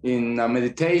in a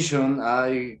meditation,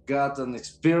 I got an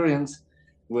experience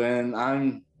when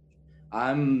I'm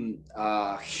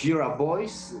hear a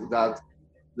voice that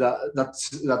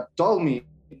told me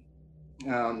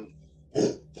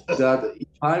that if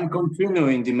I'm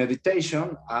continuing the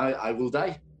meditation, I will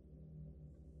die.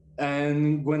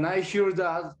 And when I hear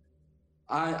that,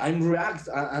 I'm react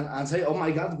and say, "Oh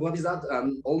my God, what is that?"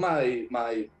 And all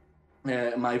my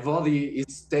body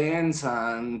is tense,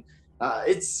 and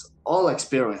it's all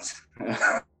experience.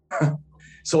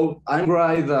 So I'm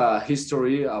write a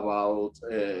history about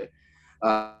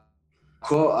a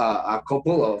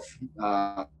couple of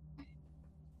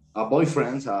a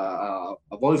boyfriend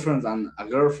and a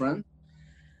girlfriend,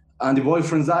 and the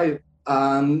boyfriend died,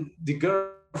 and the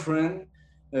girlfriend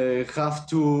have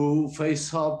to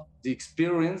face up the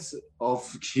experience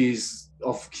of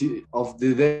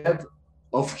the death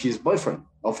of his boyfriend,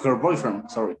 of her boyfriend.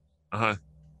 Sorry.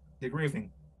 The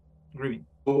grieving.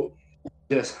 So,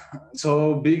 yes.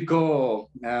 So Vico,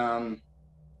 I'm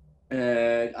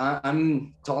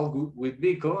talking with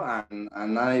Vico,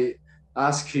 and I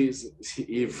ask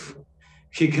if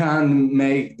he can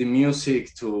make the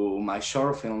music to my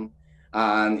short film,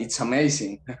 and it's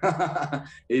amazing.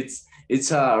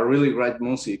 It's a really great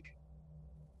music.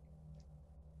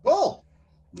 Cool.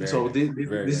 So this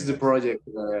is the project.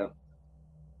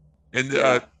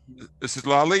 This is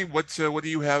Lali. What do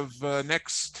you have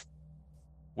next?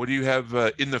 What do you have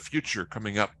in the future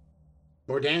coming up?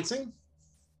 More dancing?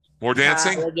 More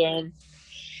dancing? Again.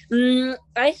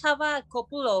 I have a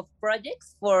couple of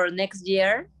projects for next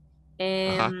year.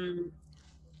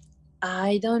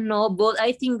 I don't know, but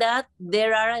I think that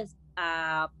there are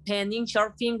a pending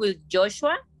short film with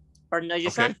Joshua, or not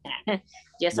Joshua? Okay.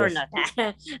 Yes or not?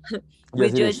 Yes,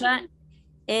 With it is. Joshua.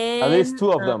 At least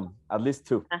two of them. At least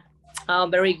two. Oh,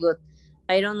 very good.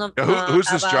 I don't know. Who's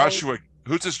this about... Joshua?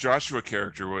 Who's this Joshua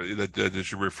character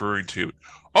that you're referring to?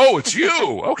 Oh, it's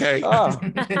you. Okay. Oh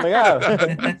my God.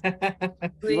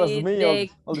 It was With me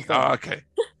all this time. Oh, okay.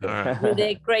 All right. with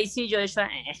the crazy Joshua.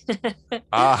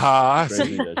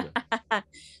 Crazy Joshua.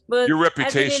 But Your I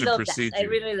reputation really love precedes that. I you.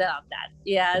 really love that.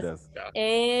 Yes. It does.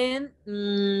 And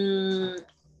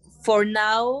for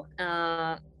now,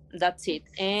 that's it.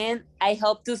 And I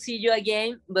hope to see you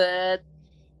again, but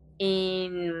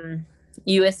in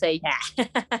USA.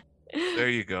 There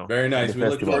you go. Very nice. The We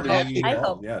look festival. forward to meeting I you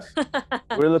all. hope. Yes.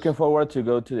 We're looking forward to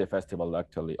go to the festival,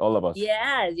 actually, all of us.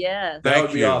 Yes, yes. That Thank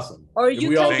would be you. awesome. Or If you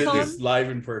we all can did come. this live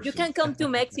in person. You can come to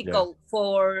Mexico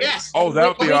for. Yes. Oh, that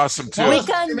would be awesome too. We We're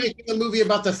can- making a movie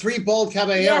about the three bald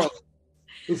caballeros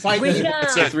who fight. We in-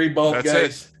 That's can. it. Three bald That's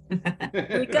guys. We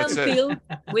That's can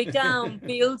it.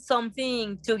 build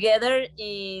something together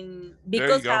in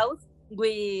Vico's go. house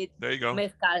with There you go.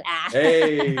 mezcal.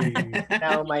 Hey.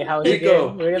 Now my house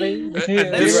Nico. again. Really? And This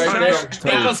this right time,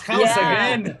 there. Nico's house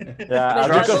Yeah. again. Yeah, at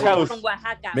Joshua- Rico's house. from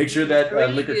Oaxaca. Make sure that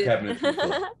Really liquor good. cabinet is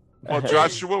full. well,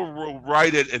 Joshua will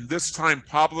write it, and this time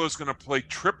Pablo's going to play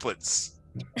triplets.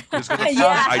 He's going to play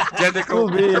Yeah. identical.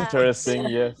 Will be interesting,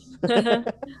 yes.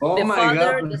 Oh The my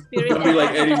Father, God. the Spirit, It's gonna be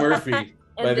like Eddie Murphy. and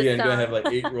By the the end, gonna Son. have like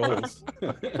 8 roles.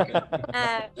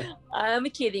 I'm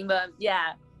kidding, but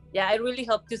yeah, I really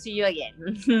hope to see you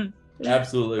again.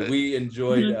 Absolutely. We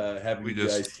enjoyed having We you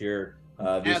just- guys here.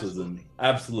 This was an Absolutely.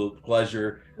 absolute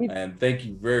pleasure. And thank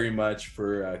you very much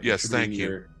for Yes, thank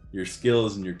contributing your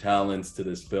skills and your talents to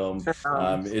this film.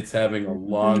 It's having a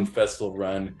long festival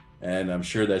run, and I'm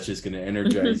sure that's just going to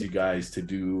energize you guys to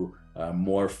do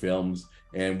more films.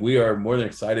 And we are more than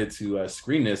excited to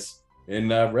screen this in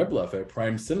Red Bluff at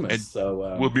Prime Cinemas. And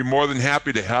So We'll be more than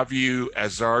happy to have you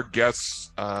as our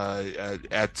guests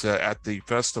at the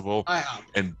festival, IHOP.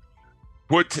 and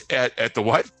put at the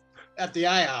what? At the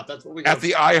IHOP. That's what we At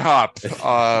the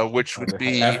IHOP, which would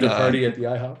be after party at the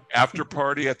IHOP. after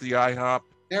party at the IHOP.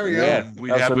 There we go. And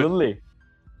we'd have Absolutely.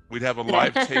 we'd have a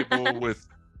live table with,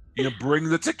 bring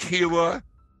the tequila.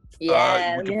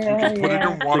 Yeah, we can put it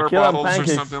in water Tequila and bottles or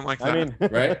pancakes. something like that. I mean,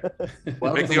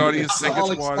 Right? Make the audience think it's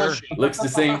Alcoholic water. slushy. Looks the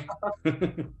same.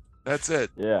 That's it.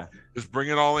 yeah. Just bring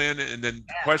it all in, and then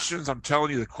questions. I'm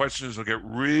telling you, the questions will get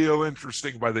real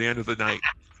interesting by the end of the night.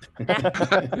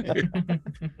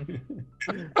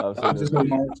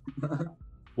 Absolutely.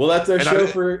 Well, that's our And show I-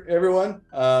 for everyone.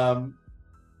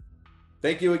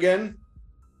 Thank you again.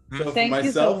 So for Thank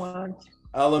you so myself, much.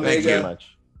 Al Thank Thank you very Omega,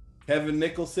 much. Kevin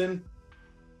Nicholson,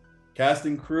 cast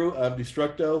and crew of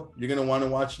Daestructo. You're going to want to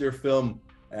watch their film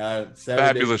Saturday,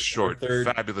 Fabulous short. December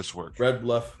 3rd, Fabulous work. Red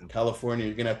Bluff, California.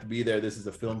 You're going to have to be there. This is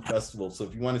a film festival. So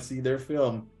if you want to see their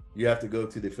film, you have to go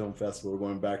to the film festival. We're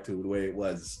going back to the way it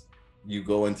was. You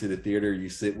go into the theater, you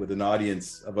sit with an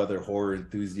audience of other horror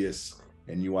enthusiasts,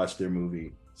 and you watch their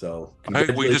movie. So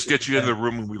We just get you in the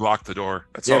room and we lock the door.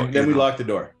 That's Yeah, all. then we lock the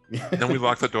door. Then we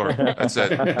lock the door. That's it.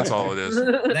 That's all it is.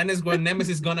 Then is when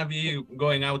Nemesis gonna be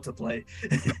going out to play.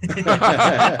 And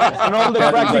all the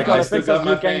Kevin's like, practical "I still effects got that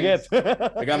you my can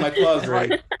get. I got my claws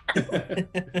ready.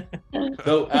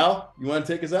 So Al, you want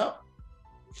to take us out?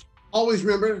 Always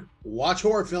remember, watch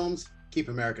horror films. Keep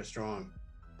America strong.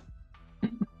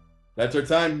 That's our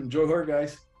time. Enjoy horror,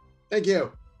 guys. Thank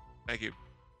you. Thank you.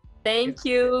 Thank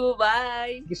you.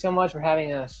 Bye. Thank you so much for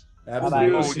having us.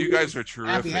 Absolutely. Oh, you guys are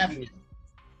terrific. Happy having you.